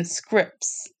prompts and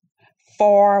scripts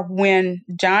for when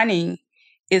Johnny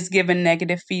is given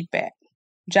negative feedback.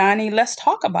 Johnny, let's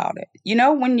talk about it.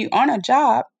 When you're on a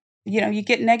job, you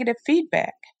get negative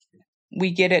feedback.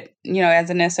 We get it, as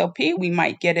an SLP, we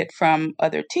might get it from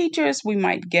other teachers, we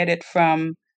might get it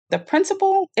from the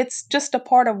principal. It's just a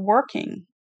part of working.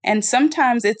 And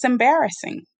sometimes it's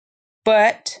embarrassing.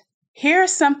 But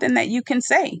here's something that you can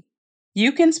say.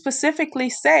 You can specifically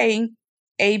say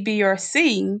A, B, or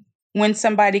C when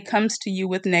somebody comes to you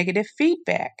with negative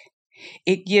feedback.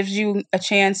 It gives you a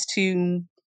chance to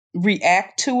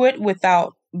react to it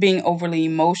without being overly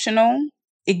emotional.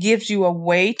 It gives you a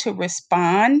way to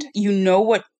respond. You know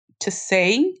what to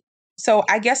say. So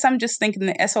I guess I'm just thinking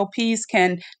the SLPs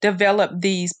can develop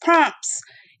these prompts,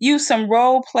 use some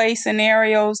role play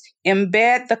scenarios,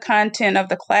 embed the content of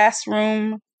the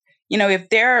classroom. If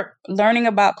they're learning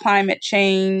about climate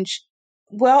change,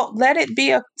 well, let it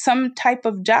be some type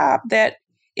of job that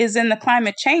is in the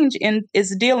climate change and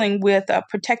is dealing with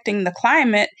protecting the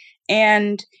climate,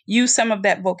 and use some of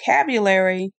that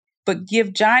vocabulary, but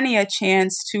give Johnny a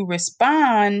chance to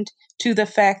respond to the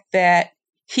fact that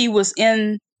he was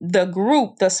in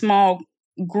the small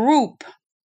group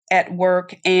at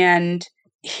work, and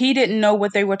he didn't know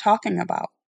what they were talking about.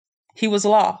 He was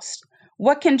lost.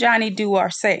 What can Johnny do or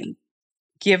say?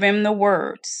 Give him the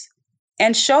words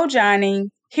and show Johnny,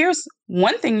 here's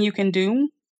one thing you can do.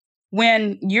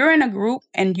 When you're in a group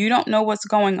and you don't know what's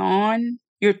going on,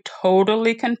 you're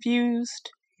totally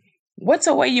confused. What's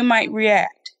a way you might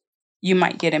react? You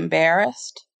might get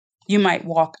embarrassed. You might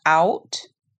walk out.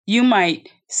 You might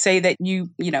say that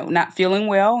not feeling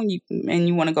well and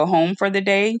you want to go home for the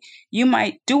day. You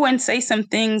might do and say some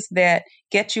things that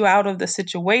get you out of the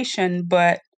situation,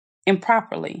 but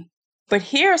improperly. But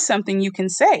here's something you can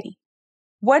say.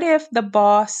 What if the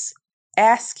boss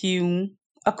asks you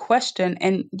a question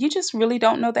and you just really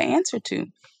don't know the answer to?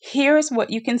 Here's what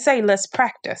you can say. Let's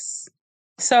practice.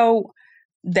 So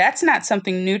that's not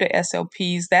something new to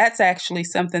SLPs. That's actually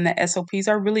something that SLPs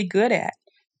are really good at.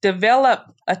 Develop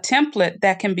a template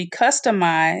that can be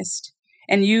customized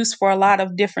and used for a lot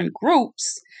of different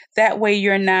groups. That way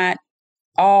you're not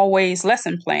always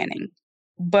lesson planning,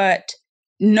 but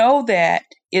know that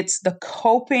it's the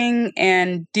coping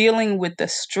and dealing with the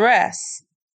stress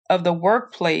of the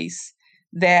workplace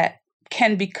that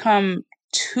can become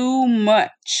too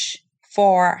much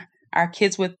for our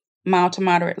kids with mild to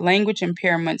moderate language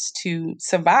impairments to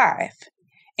survive.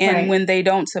 And Right. when they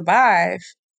don't survive,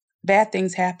 bad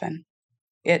things happen.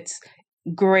 It's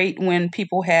great when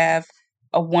people have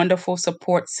a wonderful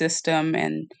support system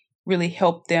and really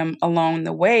help them along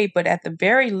the way. But at the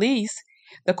very least,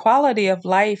 the quality of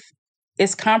life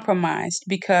is compromised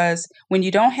because when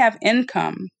you don't have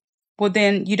income, well,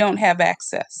 then you don't have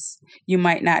access. You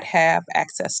might not have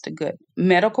access to good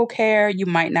medical care. You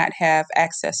might not have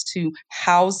access to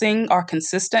housing or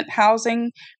consistent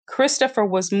housing. Christopher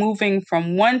was moving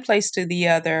from one place to the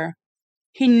other.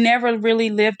 He never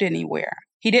really lived anywhere.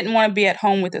 He didn't want to be at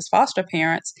home with his foster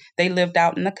parents. They lived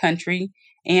out in the country.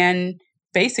 And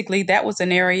basically, that was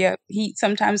an area he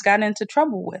sometimes got into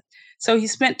trouble with. So he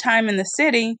spent time in the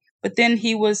city, but then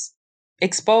he was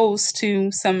exposed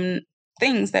to some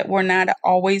things that were not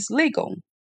always legal.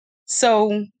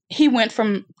 So he went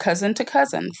from cousin to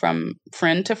cousin, from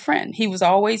friend to friend. He was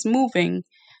always moving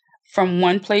from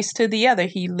one place to the other.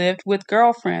 He lived with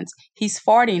girlfriends. He's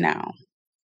 40 now,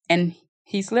 and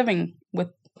he's living with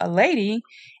a lady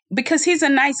because he's a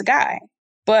nice guy.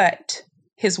 But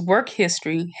his work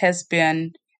history has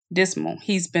been dismal.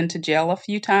 He's been to jail a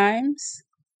few times.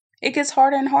 It gets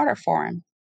harder and harder for him.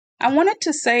 I wanted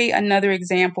to say another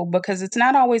example because it's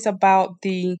not always about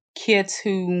the kids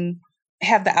who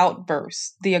have the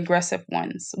outbursts, the aggressive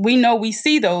ones. We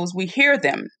see those, we hear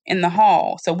them in the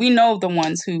hall. So we know the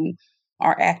ones who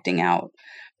are acting out.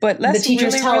 But the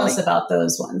teachers tell us about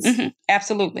those ones.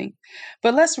 Absolutely.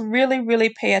 But let's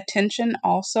really pay attention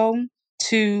also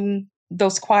to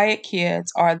those quiet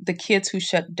kids or the kids who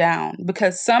shut down,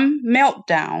 because some melt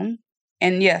down,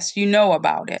 and yes, you know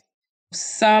about it.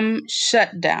 Some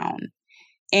shut down.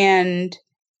 And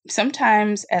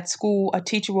sometimes at school, a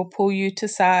teacher will pull you to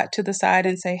the side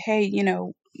and say, hey,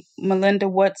 Melinda,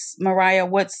 Mariah,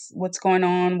 what's going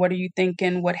on? What are you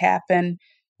thinking? What happened?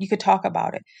 You could talk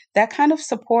about it. That kind of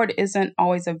support isn't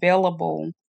always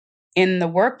available in the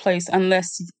workplace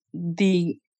unless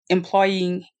the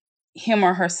employee, him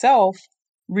or herself,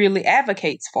 really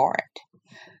advocates for it.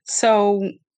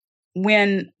 So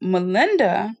when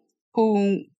Melinda,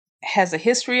 who has a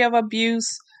history of abuse,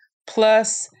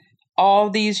 plus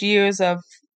all these years of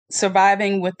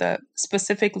surviving with a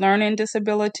specific learning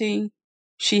disability,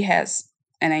 she has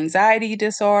an anxiety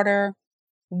disorder.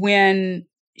 When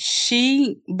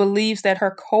she believes that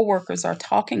her coworkers are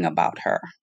talking about her,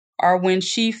 or when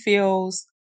she feels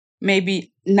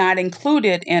maybe not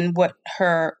included in what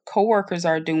her coworkers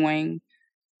are doing,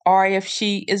 or if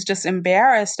she is just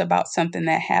embarrassed about something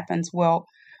that happens, well,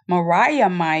 Mariah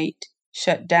might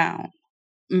shut down.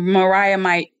 Mariah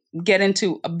might get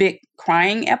into a big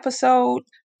crying episode,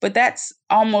 but that's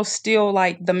almost still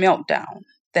like the meltdown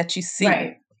that you see.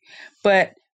 Right.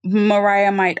 But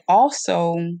Mariah might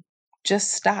also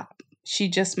just stop. She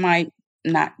just might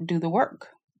not do the work.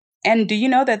 And do you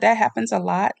know that that happens a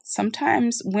lot?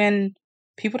 Sometimes when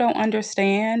people don't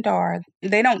understand or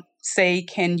they don't say,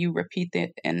 can you repeat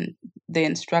the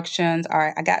instructions?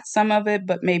 Or I got some of it,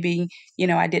 but maybe,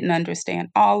 I didn't understand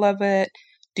all of it.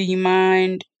 Do you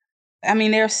mind? I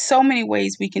mean, there are so many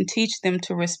ways we can teach them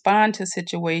to respond to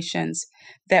situations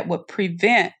that would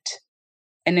prevent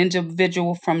an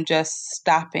individual from just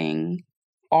stopping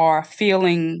or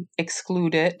feeling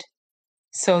excluded,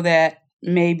 so that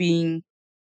maybe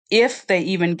if they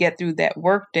even get through that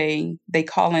workday, they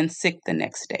call in sick the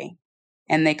next day,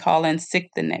 and they call in sick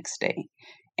the next day.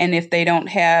 And if they don't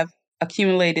have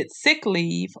accumulated sick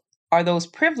leave or those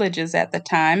privileges at the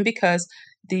time, because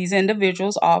these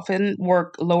individuals often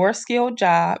work lower skilled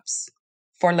jobs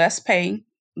for less pay,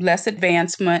 less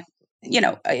advancement,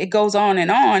 it goes on and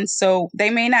on. So they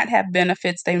may not have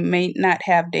benefits. They may not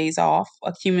have days off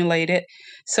accumulated.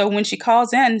 So when she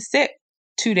calls in sick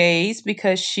 2 days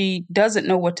because she doesn't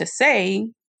know what to say,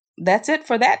 that's it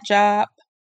for that job.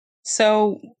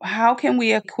 So how can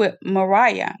we equip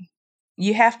Mariah?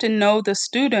 You have to know the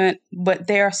student, but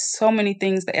there are so many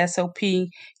things the SOP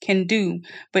can do.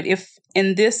 But if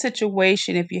in this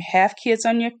situation, if you have kids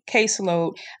on your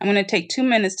caseload, I'm going to take 2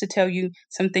 minutes to tell you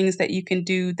some things that you can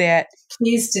do that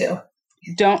please do.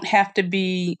 Don't have to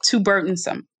be too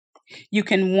burdensome. You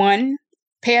can, one,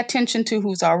 pay attention to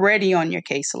who's already on your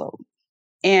caseload.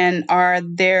 And are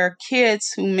there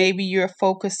kids who maybe you're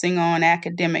focusing on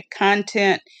academic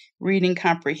content, reading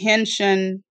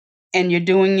comprehension, and you're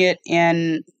doing it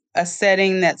in a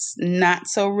setting that's not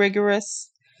so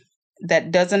rigorous,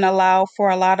 that doesn't allow for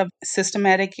a lot of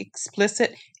systematic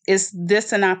explicit? Is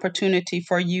this an opportunity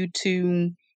for you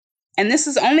to, and this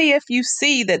is only if you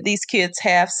see that these kids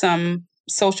have some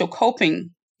social coping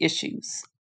issues,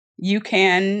 you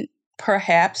can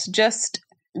perhaps just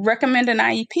recommend an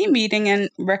IEP meeting and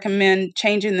recommend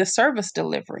changing the service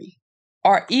delivery.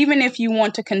 Or even if you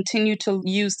want to continue to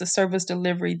use the service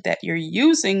delivery that you're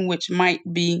using, which might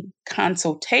be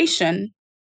consultation,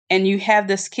 and you have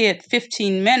this kid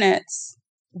 15 minutes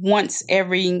once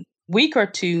every week or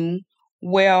two,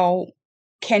 well,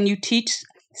 can you teach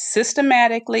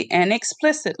systematically and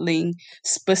explicitly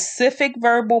specific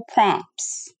verbal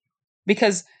prompts?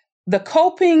 Because the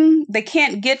coping, they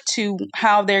can't get to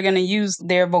how they're going to use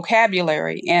their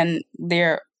vocabulary and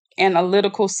their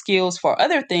analytical skills for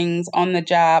other things on the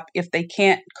job if they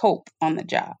can't cope on the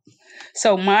job.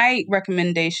 So my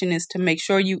recommendation is to make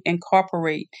sure you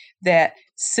incorporate that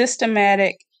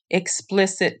systematic,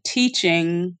 explicit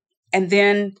teaching, and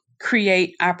then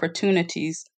create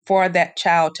opportunities for that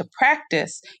child to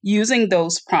practice using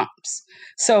those prompts.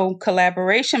 So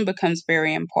collaboration becomes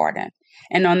very important.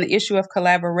 And on the issue of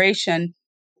collaboration,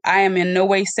 I am in no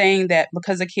way saying that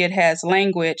because a kid has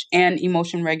language and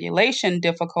emotion regulation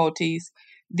difficulties,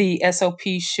 the SOP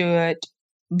should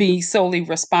be solely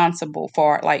responsible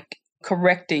for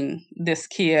correcting this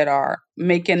kid or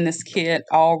making this kid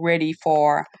all ready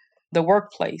for the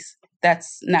workplace.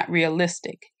 That's not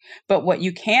realistic. But what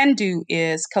you can do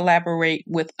is collaborate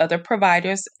with other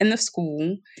providers in the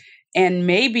school, and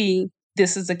maybe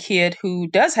this is a kid who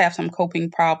does have some coping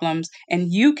problems,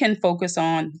 and you can focus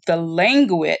on the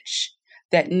language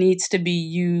that needs to be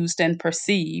used and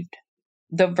perceived,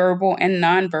 the verbal and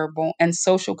nonverbal and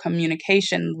social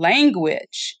communication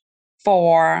language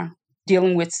for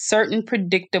dealing with certain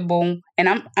predictable,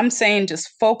 and I'm saying just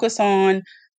focus on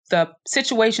the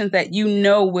situations that you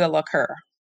know will occur,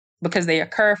 because they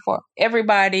occur for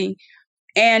everybody,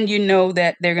 and you know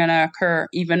that they're going to occur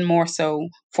even more so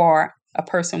for a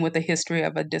person with a history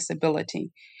of a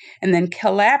disability. And then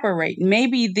collaborate.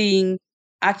 Maybe the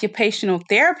occupational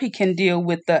therapy can deal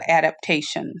with the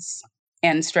adaptations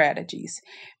and strategies.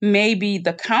 Maybe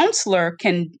the counselor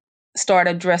can start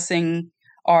addressing,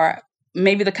 or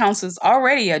maybe the counselor's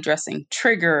already addressing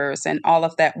triggers and all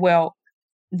of that. Well,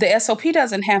 the SOP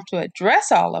doesn't have to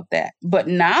address all of that, but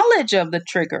knowledge of the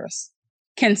triggers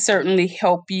can certainly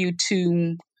help you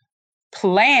to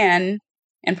plan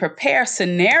and prepare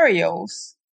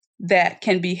scenarios that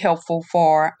can be helpful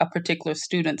for a particular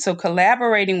student. So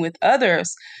collaborating with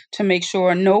others to make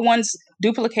sure no one's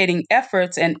duplicating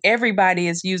efforts and everybody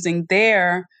is using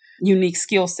their unique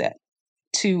skill set.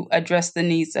 to address the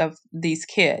needs of these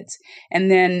kids. And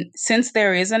then since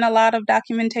there isn't a lot of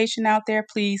documentation out there,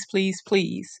 please, please,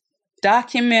 please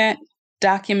document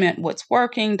what's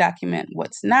working, document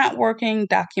what's not working,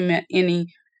 document any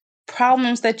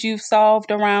problems that you've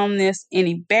solved around this,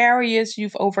 any barriers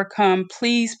you've overcome,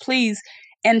 please, please,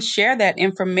 and share that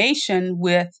information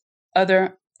with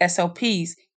other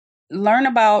SLPs. Learn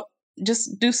about,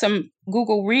 just do some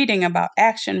Google reading about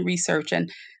action research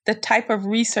and the type of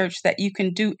research that you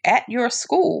can do at your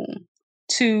school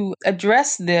to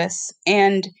address this.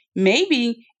 And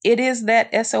maybe it is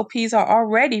that SLPs are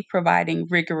already providing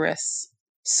rigorous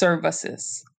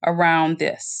services around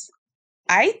this.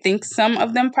 I think some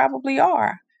of them probably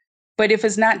are. But if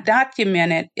it's not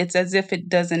documented, it's as if it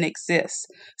doesn't exist.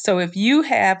 So if you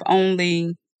have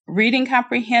only reading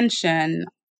comprehension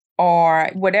or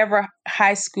whatever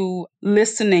high school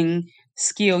listening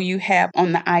skill you have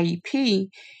on the IEP,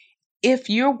 if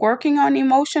you're working on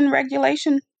emotion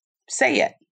regulation, say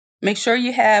it. Make sure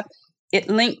you have it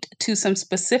linked to some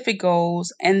specific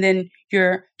goals, and then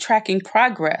you're tracking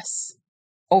progress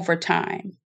over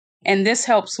time. And this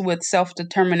helps with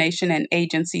self-determination and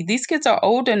agency. These kids are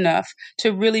old enough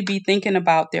to really be thinking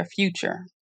about their future.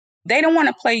 They don't want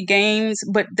to play games,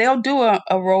 but they'll do a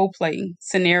role play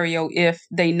scenario if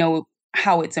they know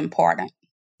how it's important.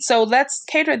 So let's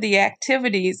cater the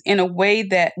activities in a way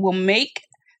that will make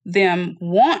them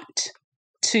want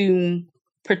to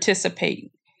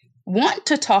participate, want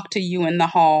to talk to you in the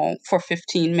hall for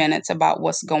 15 minutes about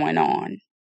what's going on,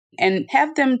 and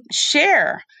have them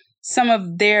share some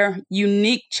of their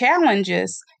unique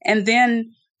challenges, and then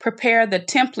prepare the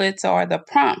templates or the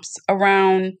prompts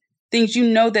around things you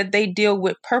know that they deal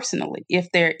with personally. If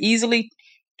they're easily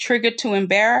triggered to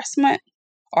embarrassment,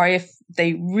 or if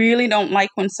they really don't like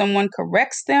when someone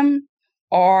corrects them,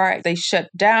 or they shut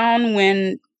down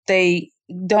when they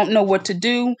don't know what to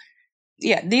do.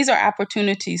 Yeah, these are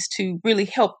opportunities to really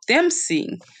help them see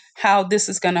how this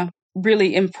is going to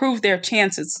really improve their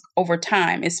chances over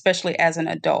time, especially as an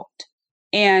adult.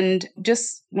 And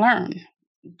just learn,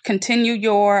 continue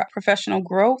your professional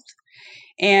growth.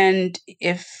 And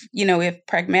if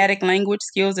pragmatic language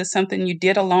skills is something you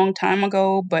did a long time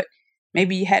ago, but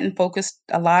maybe you hadn't focused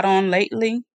a lot on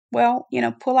lately, well,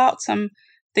 pull out some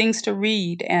things to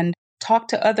read and talk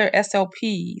to other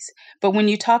SLPs. But when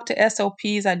you talk to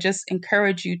SLPs, I just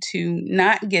encourage you to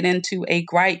not get into a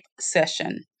gripe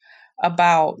session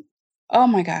about, oh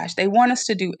my gosh, they want us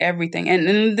to do everything.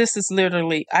 And this is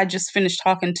literally, I just finished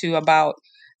talking to about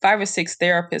 5 or 6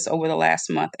 therapists over the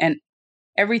last month. And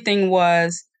everything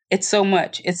was, it's so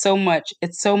much, it's so much,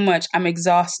 it's so much. I'm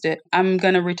exhausted. I'm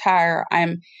going to retire.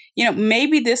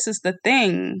 Maybe this is the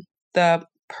thing, the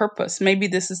purpose. Maybe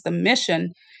this is the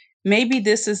mission. Maybe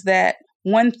this is that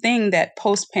one thing that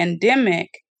post-pandemic,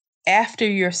 after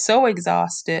you're so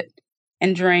exhausted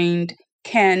and drained,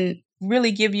 can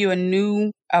really give you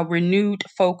a renewed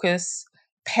focus,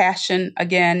 passion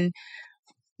again,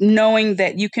 knowing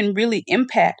that you can really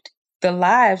impact the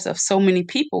lives of so many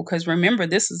people. Because remember,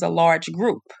 this is a large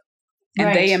group and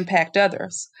Right. They impact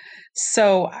others.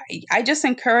 So I just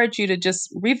encourage you to just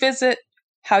revisit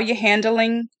how you're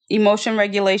handling emotion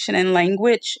regulation and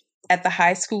language at the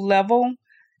high school level,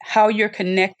 how you're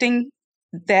connecting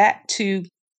that to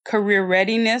career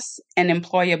readiness and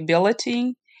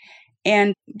employability,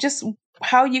 and just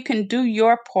how you can do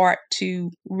your part to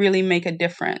really make a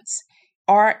difference.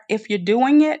 Or if you're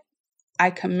doing it, I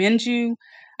commend you.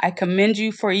 I commend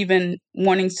you for even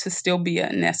wanting to still be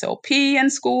an SLP in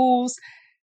schools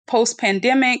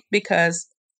post-pandemic, because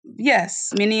yes,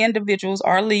 many individuals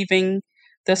are leaving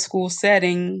the school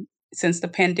setting since the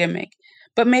pandemic.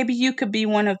 But maybe you could be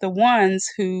one of the ones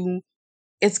who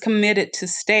is committed to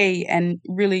stay and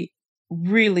really,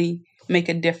 really make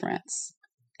a difference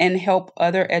and help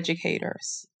other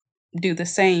educators do the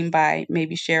same by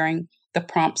maybe sharing the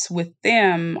prompts with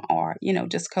them, or,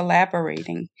 just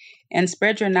collaborating and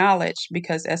spread your knowledge,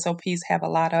 because SLPs have a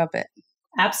lot of it.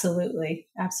 Absolutely.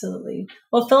 Absolutely.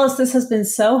 Well, Phyllis, this has been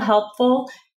so helpful.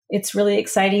 It's really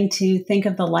exciting to think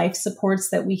of the life supports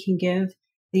that we can give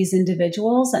these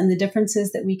individuals and the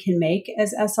differences that we can make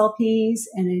as SLPs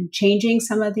and in changing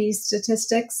some of these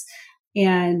statistics.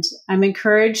 And I'm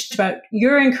encouraged about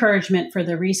your encouragement for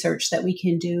the research that we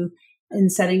can do in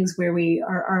settings where we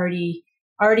are already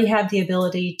have the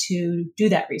ability to do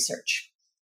that research.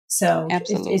 So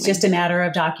it's just a matter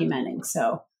of documenting.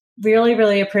 So really,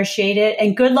 really appreciate it.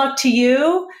 And good luck to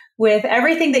you with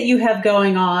everything that you have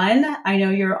going on. I know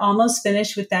you're almost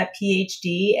finished with that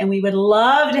PhD, and we would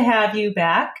love to have you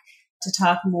back to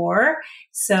talk more.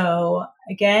 So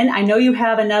again, I know you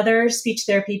have another speech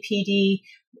therapy PD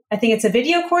I think it's a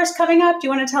video course coming up. Do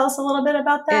you want to tell us a little bit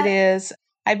about that? It is.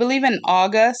 I believe in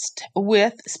August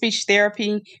with Speech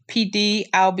Therapy PD,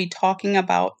 I'll be talking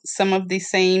about some of the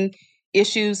same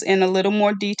issues in a little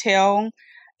more detail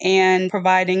and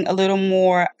providing a little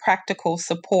more practical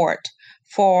support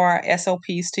for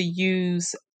SLPs to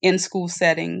use in school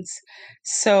settings.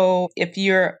 So if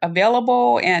you're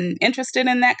available and interested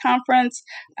in that conference,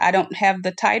 I don't have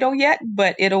the title yet,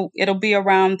 but it'll be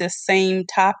around the same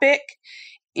topic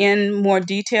in more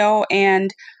detail.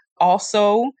 And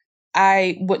also,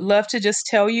 I would love to just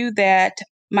tell you that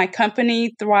my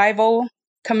company, Thrival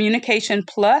Communication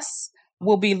Plus,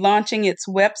 will be launching its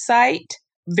website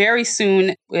very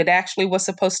soon. It actually was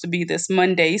supposed to be this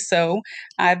Monday, so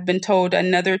I've been told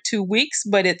another 2 weeks,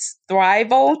 but it's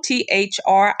Thrival,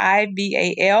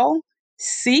 THRIVAL,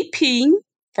 CP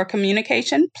for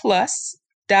Communication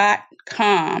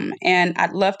Plus.com. And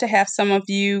I'd love to have some of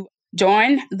you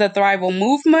join the Thrival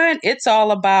movement. It's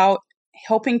all about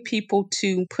helping people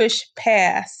to push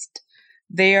past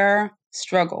their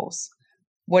struggles,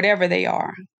 whatever they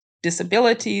are,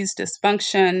 disabilities,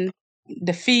 dysfunction,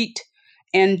 defeat,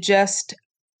 and just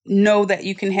know that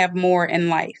you can have more in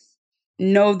life.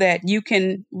 Know that you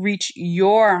can reach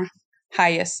your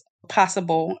highest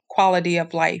possible quality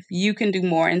of life. You can do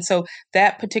more. And so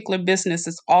that particular business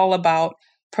is all about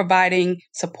providing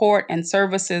support and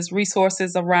services,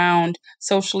 resources around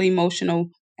social, emotional,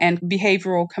 and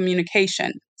behavioral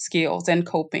communication skills and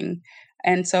coping.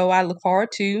 And so I look forward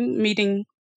to meeting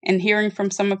and hearing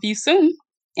from some of you soon.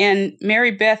 And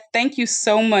Mary Beth, thank you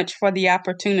so much for the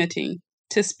opportunity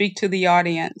to speak to the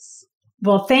audience.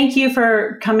 Well, thank you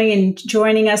for coming and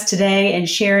joining us today and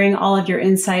sharing all of your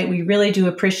insight. We really do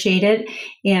appreciate it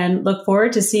and look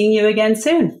forward to seeing you again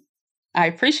soon. I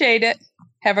appreciate it.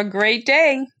 Have a great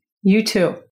day. You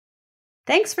too.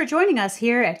 Thanks for joining us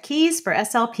here at Keys for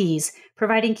SLPs,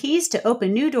 providing keys to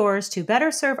open new doors to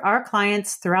better serve our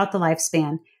clients throughout the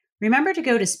lifespan. Remember to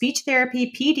go to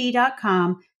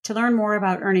speechtherapypd.com to learn more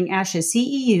about earning ASHA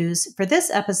CEUs for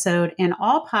this episode and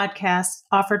all podcasts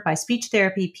offered by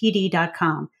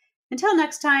speechtherapypd.com. Until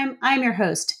next time, I'm your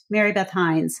host, Mary Beth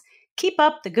Hines. Keep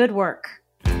up the good work.